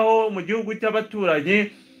ngaho mu gihugu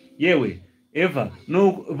cy'abaturanyi. Yewe Eva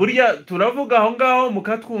burya turavuga aho ngaho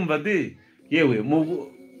mukatwumva di. Yewe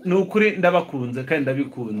nukuri ndabakunze kandi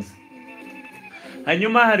ndabikunze.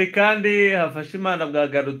 Hanyuma hari kandi hafashe Imana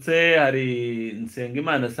bwagarutse, hari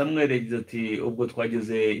Nsengimana Samuel yagize ati ubwo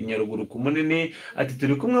twageze Nyaruguru ku Munini, ati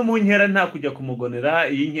turi kumwe mu nkera nta kujya kumugonera,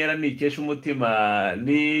 iyi nkera nikesha umutima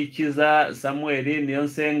nikiza Samuel niyo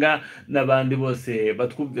nsenga n'abandi bose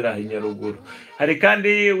batwubwira Nyaruguru. Hari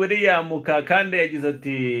kandi William kandi yagize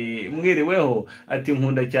ati mwiriweho, ati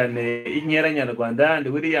nkunda cyane inkera Nyarwanda. Ndi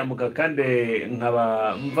William kandi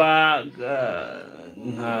nkaba mva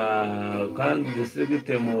kandi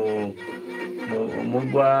distribute mu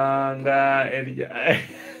Rwanda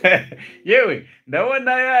yewe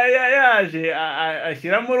ndabona yaje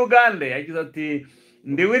ashyiramo uruganda. Yagize ati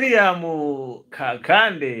ndi William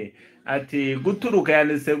kandi ati guturuka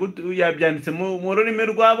yabyanditse mu rurimi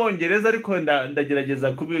rw'Abongereza ariko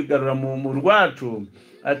ndagerageza kubigarura mu rwacu.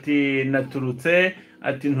 Ati naturutse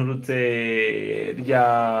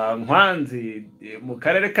rya Nkwanzi mu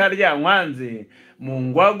karere ka rya Nkwanzi mu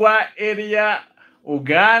Ngwagwa area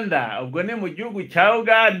Uganda. Ubwo ni mu gihugu cya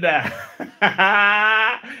Uganda.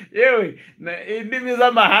 Yewe indimi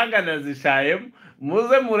z'amahanga nazishayemo,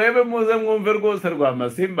 muze murebe muze mwumve rwose rwa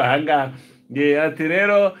Masimba ahangaha. Ati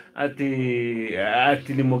rero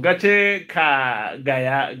ati ni mu gace ka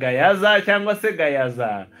Gayaza cyangwa se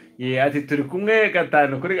Gayaza. Ati turi kumwe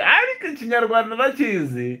 5 kuri ariko ikinyarwanda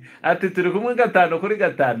nakizi. Ati turi kumwe 5 kuri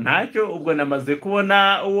 5 ntacyo. Ubwo namaze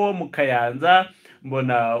kubona uwo mu Kayanza,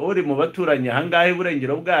 mbona uri mu baturanyi ahangahe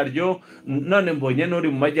iburengero bwaryo, none mbonye n'uri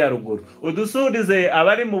mu majyaruguru. Udusurize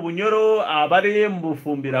abari mu Bunyoro, abari mu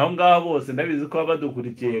Bufumbira aho ngaho bose ndabizi ko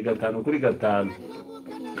badukurikiye 5 kuri 5.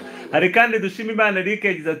 Hari kandi Dushimimana Eric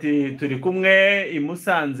yagize ati turi kumwe i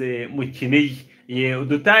Musanze mu Kinigi.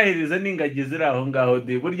 Udutahirize n'ingagi ziri aho ngaho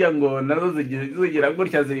di burya ngo nazo zigira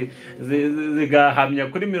gutya zigahamya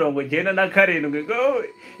kuri 97 ngo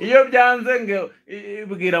iyo byanze ngo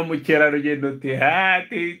ibwira mukerarugendo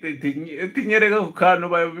uti nyereka ku kantu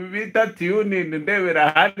bita tuning ndebera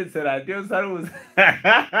handitse radio SALUS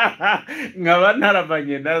nkaba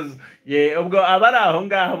ntaravanye nazo. Ubwo abari aho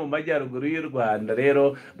ngaho mu majyaruguru y'u Rwanda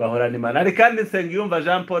rero bahorana Imana. Ari kandi Nsengiyumva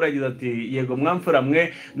Jean Paul agize ati yego mwamfura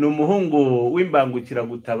mwe ni umuhungu w'imbangukira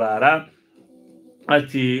gutabara.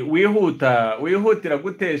 Ati wihutira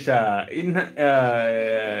gutesha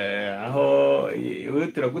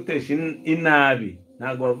wihutira gutesha inabi,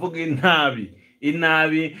 ntago bavuga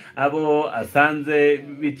inabi abo asanze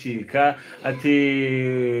bicika. Ati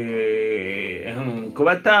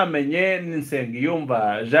kubatamenye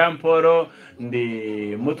Nsengiyumva Jean Paul ndi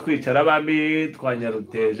mutwicara bambi twa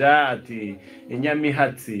Nyaruteja. Ati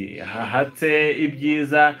inyamihatsi hahatse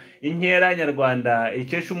ibyiza, inkera Nyarwanda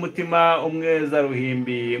ikesha umutima, umweza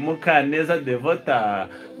Ruhimbi Mukaneza Devota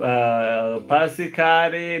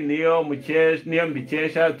Pasikari niyo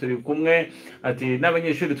mbikesha turi kumwe. Ati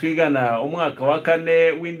n'abanyeshuri twigana umwaka wa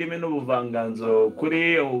 4 w'indimi n'ubuvanganzo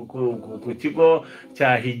kuri ku kigo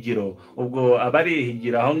cya Higiro. Ubwo abari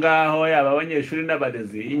Higiro aho ngaho yaba abanyeshuri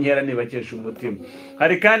n'abarezi, inkera nibakesha umutima.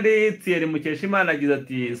 Hari kandi Thierry Mukeshimana agize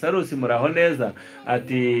ati SALUS muraho neza.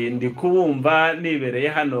 Ati ndi kubumva nibereye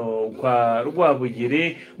hano kwa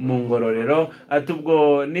Rwabugiri mu Ngororero. Ati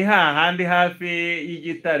ubwo ni hahandi hafi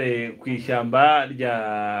y'Igitare ku ishyamba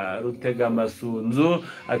rya Rutegamasunzu.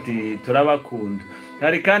 Ati turabakunda.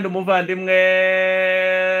 Hari kandi umuvandimwe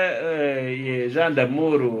Jean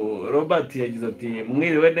d'Amour Robert yagize ati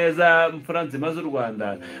mwiriwe neza mfuranzima z'u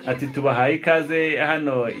Rwanda. Ati tubahaye ikaze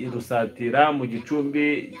hano i Rusatira mu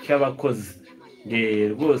gicumbi cy'abakozi.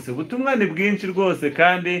 Rwose ubutumwa ni bwinshi rwose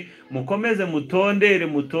kandi mukomeze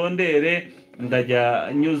mutondere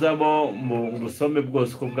ndajya nyuzamo mu busome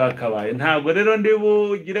bwose ko bwakabaye. Ntabwo rero ndi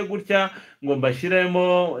bugire gutya ngo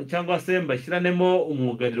mbashyiremo cyangwa se mbashyiranemo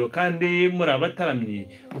umwugariro kandi muri abataramye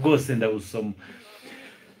rwose ndabusoma.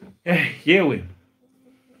 Yewe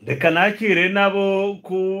reka nakire nabo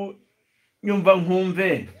ku nyumva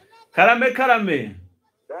nkumve. Karame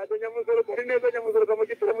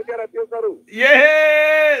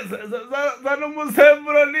yeee zana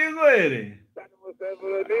umusemburo n'inkwere.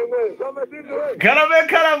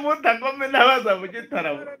 Karame utagome n'abaza mu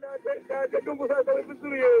gitaramo.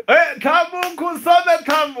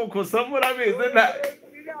 Tambuka usome urabizi na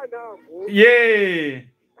yeee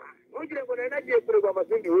kugira ngo nagiye kureba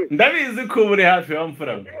amazindi we ndabizi ko uri hafi wa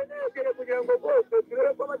mfura kugira ngo bose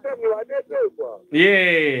turebe ko amatemwe banezerwa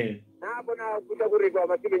ntabwo nakuta kureba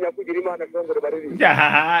amazindi nyakugira Imana songore baririmbye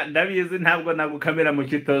ndabizi ntabwo nagukamera mu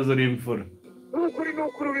kitozo uri imfura nukuri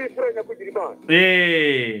uri imfura nyakugira Imana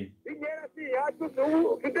ingera si yatutse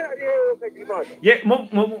ufite ariyo kagira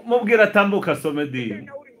Imana mubwira atambuka somedi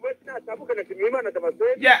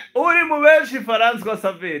uri mu benshi François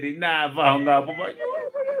Saveri nava aho ngaho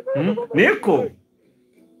niko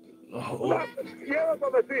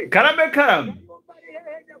karame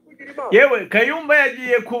yewe Kayumba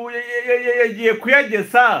yagiye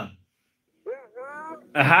kuyagesa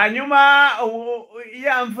hanyuma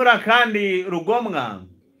ya mfura kandi Rugomwa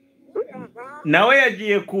nawe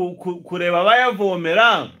yagiye kureba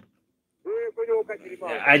abayavomera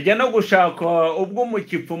ajya no gushaka ubwo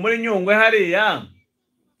umukipfu muri Nyungwe hariya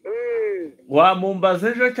wamumbaza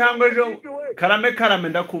ejo cyangwa ejo karame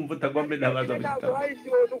ndakumva utagomba ndabaza bitatu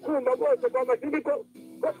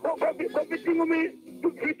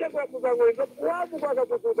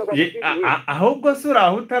ahubwo se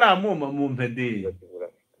uraho utaramuma mu mpedi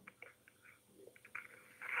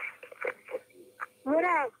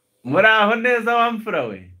muraho neza wa mfura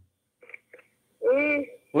we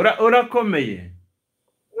urakomeye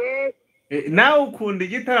nawe ukunda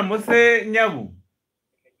igitaramo se nyabu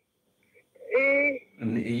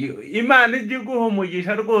Imana ijya iguha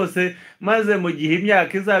umugisha rwose maze mu gihe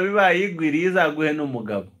imyaka izaba ibaye igwiriye izaguhe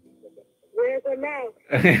n'umugabo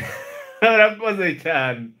urakoze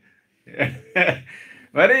cyane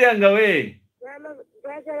bariyanga we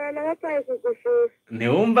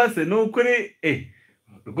ntiwumva se ni ukuri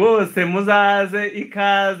rwose muzaze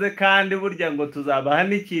ikaze kandi burya ngo tuzabaha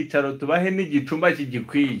n'icyicaro tubahe n'igicumba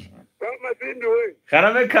kigikwiye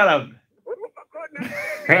karame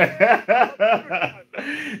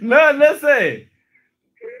none se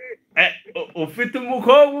ufite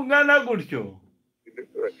umukobwa ungana gutyo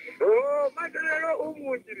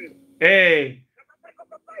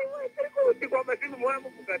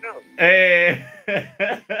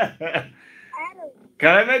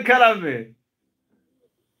karame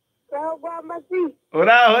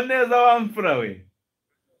uraho neza wa mfura we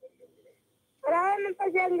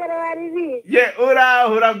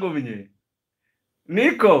uraho uragumye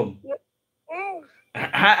niko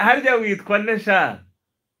harya witwa nesha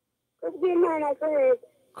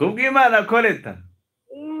kubw'Imana Koleta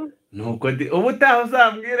nuko ubutaha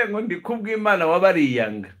uzambwire ngo ndi kubw'Imana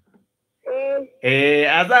wabariyanga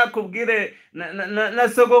azakubwire na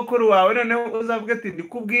sogokuru wawe noneho uzavuga ati ndi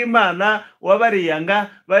kubw'Imana wabariyanga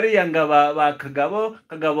ba kagabo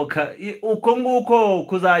uko nguko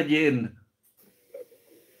kuzagenda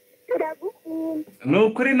ni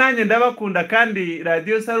ukuri nanjye ndabakunda kandi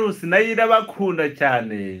radiyo SALUS nayo irabakunda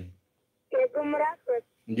cyane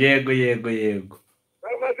yego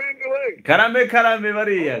karame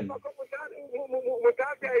bariya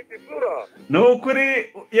ni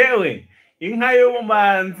ukuri yewe inka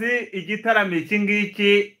y'ubumanzi igitaramo iki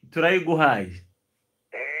ngiki turayiguhaye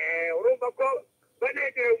urumva ko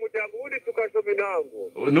banegereye umuryango ubundi tukasoma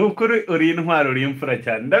intango ni ukuri uri intwaro uri imfura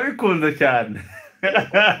cyane ndabikunze cyane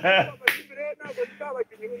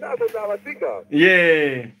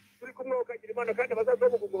turi kumwe ukagira Imana kandi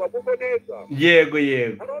bazasohoka kuguba kuko neza yego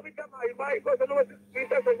hano bitamaye mai kose no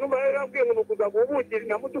bisasa nyuma yarambwiye ngo kuzaga ubukiri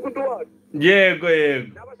na mutukudu wacu yego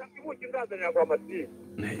nabasanga ubukiri ndazanira kwa masifu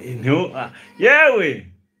yewe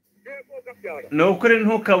ni ukuri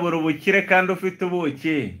ntukabura ubukire kandi ufite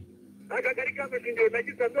ubuki akagari kameshingiwe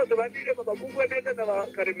nagize zose bandire babagungwe neza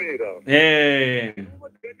n'abakaremera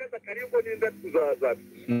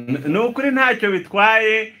ni ukuri ntacyo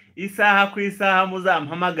bitwaye isaha ku isaha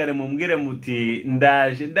muzampamagare mumbwire muti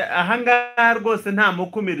ndaje ahangaha rwose nta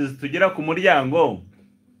mukumirizi tugira ku muryango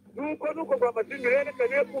nuko kwa masindi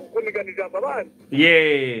yerekanye kuniganira abandi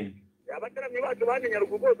abataramye bacu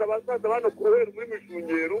banenyarugo rwose abasaza bano ku ruhero muri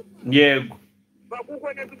mishungero yego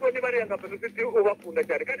bakugwa neza uko nibariyanga ufite ubakunda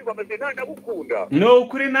cyane kandi kwa masindi nta ndagukunda ni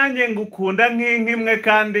ukuri nanjye ngukunda nk'inkimwe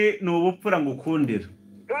kandi ni ubupfura ngukundira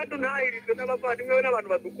kandi ntahirizwe n'abavandimwe we n'abantu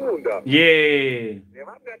badukunda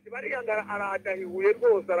bambwira ati bariyanga arahadahihuye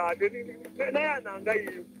rwose arahade n'ayananga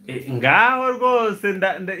yiwe ngaho rwose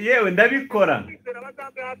yewe ndabikora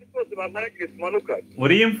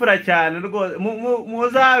uri imfura cyane rwose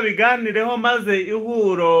muzabiganireho maze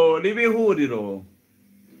ihuriro ribe ihuriro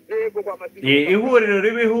ihuriro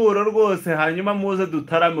ribe ihuriro rwose hanyuma muze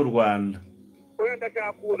dutarame u Rwanda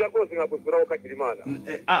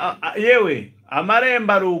yewe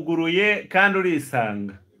amarembo aruguruye kandi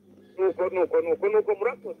urisanga nuko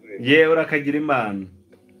murakoze yewe urakagira Imana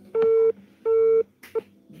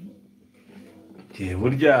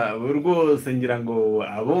burya rwose ngira ngo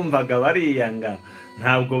abumvaga bariyanga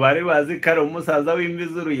ntabwo bari bazi ko ari umusaza w'imvi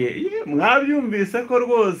zuruye. Mwabyumvise ko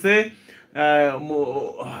rwose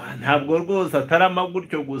ntabwo rwose atarama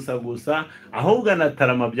gutyo gusa ahubwo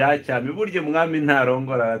anatarama bya cyami. Burya umwami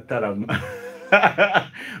ntarongora aratarama.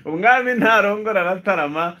 Umwami ntarongora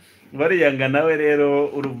aratarama. Bariyanga nawe rero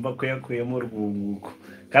urumva ko yakuyemo urwunguko.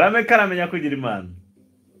 Karame karamenya kugira Imana.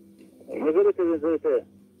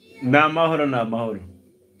 Ni amahoro ni amahoro.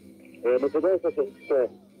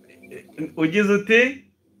 Ugize uti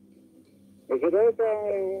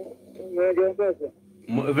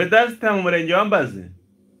Vedasita mu murenge wa Mbazi?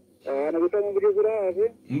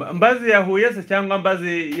 Mbazi ya Huye se cyangwa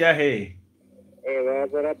Mbazi ya hehe?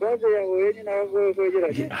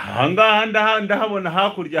 Ahangaha ndahabona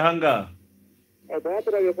hakurya ahangaha.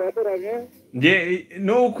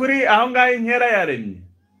 Ni ukuri aho ngaho inkera yaremye?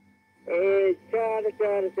 cyane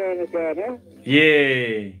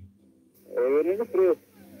Ye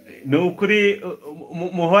ni ukuri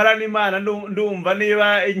muhorana Imana. Ndumva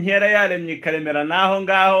niba inkera yaremye ikaremera naho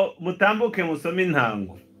ngaho mutambuke musome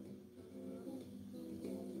intango.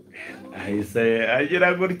 Ahise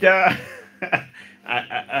agira gutya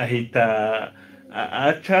ahita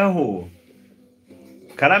acaho.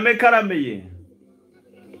 Karame karameye.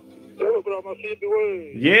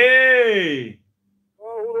 Ye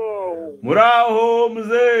muraho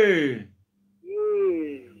muzee.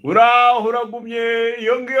 Uraho uragumye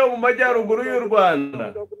iyo ngiyo mu majyaruguru y'u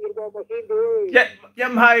Rwanda?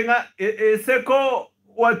 Yampaye nka ese ko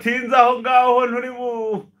watinze aho ngaho nturi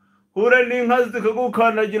buhure n'inka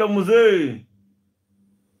zikagukandagira muzee?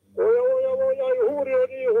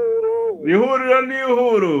 Ihuriro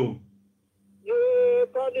n'ihuro.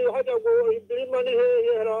 kandi hajya ngo imbirima ni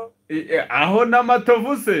hehera. Aho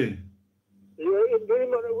n'amatovu se?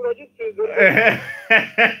 Imbirima uragitsinze.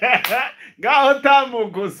 Ngaho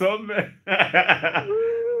tamuka usome.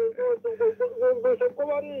 Ko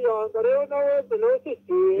bariyanga rero nawe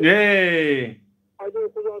benositi. Agiye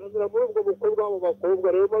kuzanira muri ubwo bukobwa mu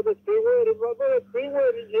bakobwa rero maze twinywera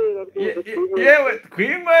inkera rwose. Yewe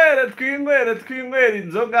twinywera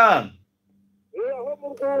inzoga. Aho mu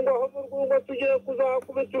rwungo tugiye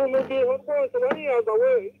kuzakubitira umudiho rwose bariyanga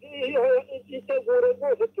we. Itegure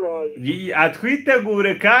rwose turaje.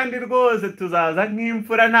 Atwitegure kandi rwose tuzaza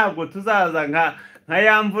nk'imfura, ntabwo tuzaza nka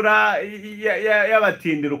ya mvura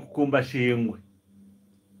y'abatindira ukukumba shingwe.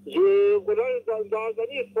 Yego ndaza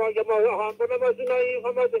nitwaje amahambo n'amazina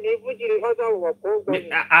y'inka maze nivugire inka z'abo bakobwa.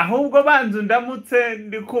 Ahubwo banza undamutse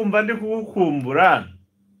ndikumva ndi kugukumbura.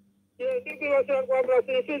 Ndibwibasira rwambura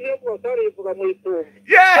serivisi yo kubasarivuga mu itumba.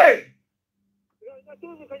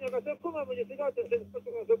 Natuzikanya gasekuma mu gisigati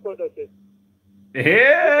nse kondase.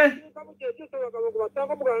 Kamugiye cyose abagabo ngo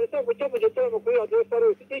batanga muganga cyangwa cyo mu gitaramo kuri radio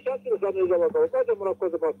SALUS cy'icyatsi ruzamiriza abagabo kandi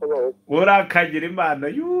murakoze basabaho. Urakagira Imana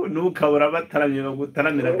nukabura bataramye no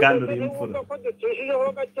gutaramira kandi uri imfura.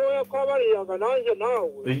 Tucishijeho gatoya ko bariyanga nanjye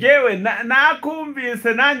nawe. Yewe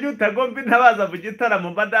nakumvise nanjye utagomba intabaza mu gitaramo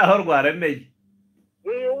mba ndaho rwaremeye.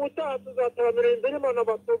 Ubutaha tuzataramira imbirima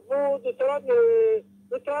n'abatovu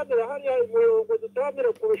dutaramire hariya umurongo dutaramire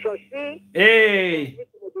ku rushashi.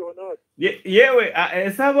 Yewe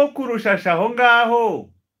ese abo ku rushashi aho ngaho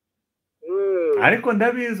ariko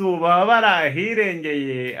ndabizi ubu baba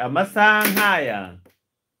barahirengeye amasaha nk'aya.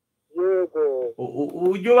 Yego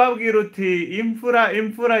ujye ubabwira uti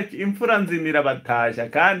imfura nzimira batasha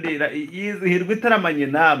kandi yizihirwa itaramanye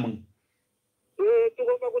namwe.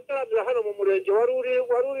 Tugomba gutaramira hano mu murenge wari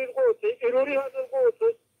uri rwose iruri hano rwose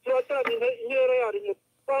turataramira inkera yarimye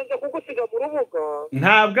twanze kugusiga mu rubuga.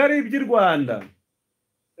 Ntabwo ari iby'i Rwanda.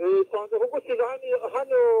 Twanze kugusiga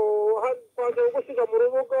hano twanze kugusiga mu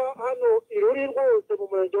rubuga hano iruri rwose mu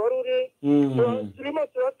murenge wari uri. Turimo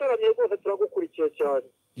turataramye rwose turagukurikiye cyane.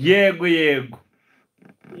 Yego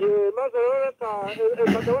maze rero reka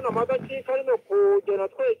ndabona amagaki karimo kugenda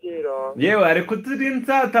twegera. Yewe ariko turi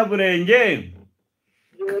nsataburenge.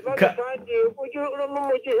 Maze kandi mu gihe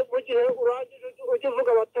urangije ujye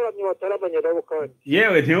uvuga abataramye bataramanye nabo kandi.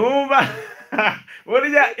 Yewe ntiwumva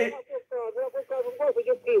burya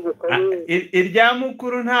irya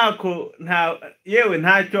mukuru yewe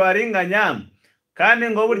ntacyo waringanya kandi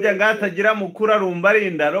ngo burya ngatagira mukuru arumba ari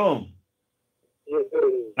indaro.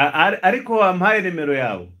 Ariko wampaye nimero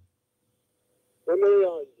yawe.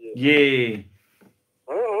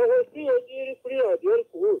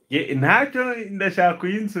 Ntacyo ndashaka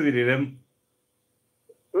kuyinsubiriremo.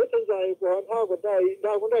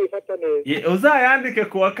 Uzayandike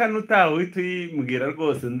ku wa kane utaha uhita uyimbwira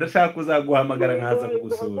rwose. Ndashaka uzaguhamagara nkaza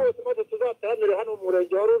kugusura.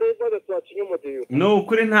 Ni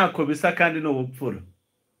ukuri ntako bisa kandi ni ubupfura.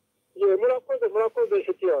 ye murakoze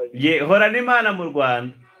inshuti yanjye ye hora n'Imana mu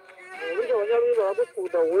Rwanda burya abanyabwiza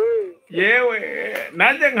bagukunda we yewe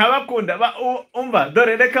nanjye nkabakunda umva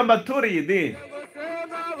dore reka mbaturiye idini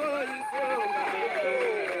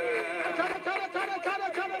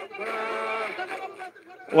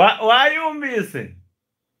wayumvise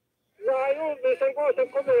nayumvise rwose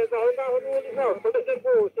komereza aho ngaho n'ubundi ntakomeze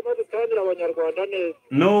rwose badutangira abanyarwanda neza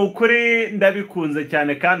ni ukuri ndabikunze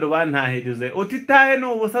cyane kandi ubantahirize utitahe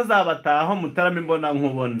n'ubusa azabataho mutarama imbona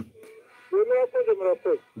nkubona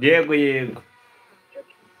murakoze yego yego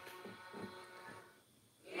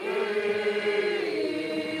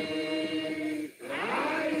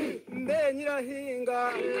mbe nyirahinga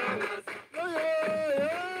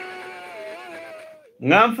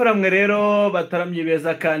mwamfura mwe rero bataramye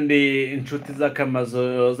beza kandi inshuti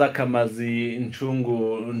z'akamazi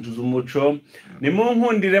incungu z'umuco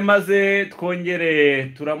nimunkundire maze twongere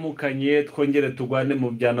turamukanye twongere tugwane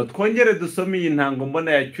mu byano twongere dusome iyi ntango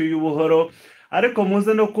mbona yacyuye ubuhoro ariko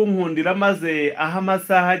muze no kunkundira maze aho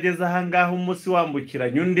amasaha ageze aha ngaho umunsi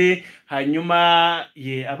wambukiranya undi hanyuma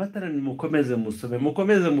ye abatarani mukomeze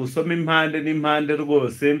musome impande n'impande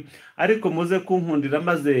rwose ariko muze kunkundira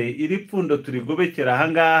maze iri pfundo turigobekera aha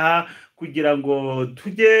ngaha kugira ngo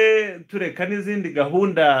tujye tureka n'izindi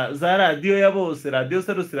gahunda za radiyo ya bose radiyo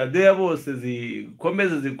SALUS radiyo ya bose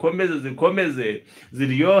zikomeze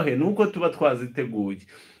ziryohe nuko tuba twaziteguye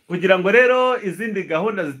kugira ngo rero izindi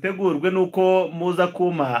gahunda zitegurwe nuko muza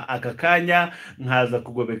kuma aka kanya nkaza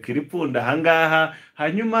kugobeka iri pfunda aha ngaha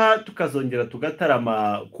hanyuma tukazongera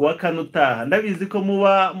tugatarama kuwa kane utaha ndabizi ko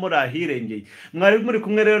muba murahirengeye mwari muri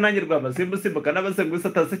kumwe rero nanjye Rwamasimbuka n'abasenguzi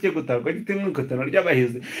ataseke gutarwa giti mwikotano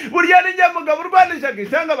ry'abahizi burya ni nyamugabo urwanishaga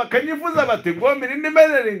ishyanga bakanyifuza bati ngombiri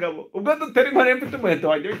nimerere ingabo ubwo dutera inkoni mfite umuheto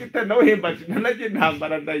wanjye w'igitano wihimbaje nanagiye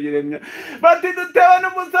intambara ndayiremya bati dutewe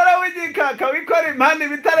n'umusore w'igikaka wikora impande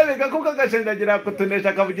ibitare bigakuka agashendagira kutunesha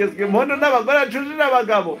akavugizwa impundu n'abagore acujije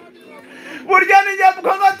abagabo burya ni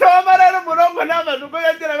nyamukongo tomarera umurongo n'amajwi ubwo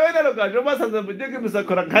yagera bene rugaje basaze mu gihugu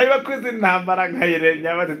imisakura nkayiba kwizi intambara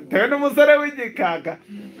nkayirenya bati dutewe n'umusore w'igikaka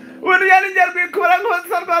burya ni nyarwikura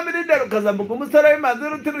nk'ubusa rwa mirinde rukazambuka umusore w'imanzi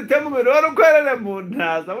ruti rutema umubiri wari ukwerere mu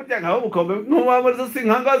ntaza burya nkaho ubukombe nk'uwamurizo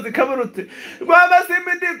sinkangazi kaburutse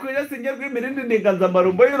Rwamasimbi ndikwije singe rw'imirindi niganza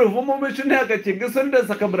amarumbo y'uruvumu mishi ntihagakinga isoni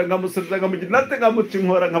ndetse akamura nkamusubiza nkamugira nate nkamuca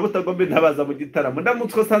inkora nkabutagomba intabaza mu gitaramo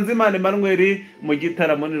ndamutswe Sanzimana Emmanuel mu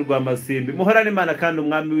gitaramo ni Rwamasimbi muhorane Imana kandi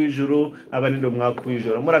umwami w'ijuru abaninde umwaka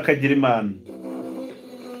w'ijoro murakagira Imana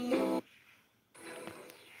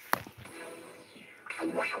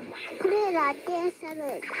Kuri radiyo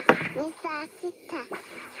SALUS ni saa sita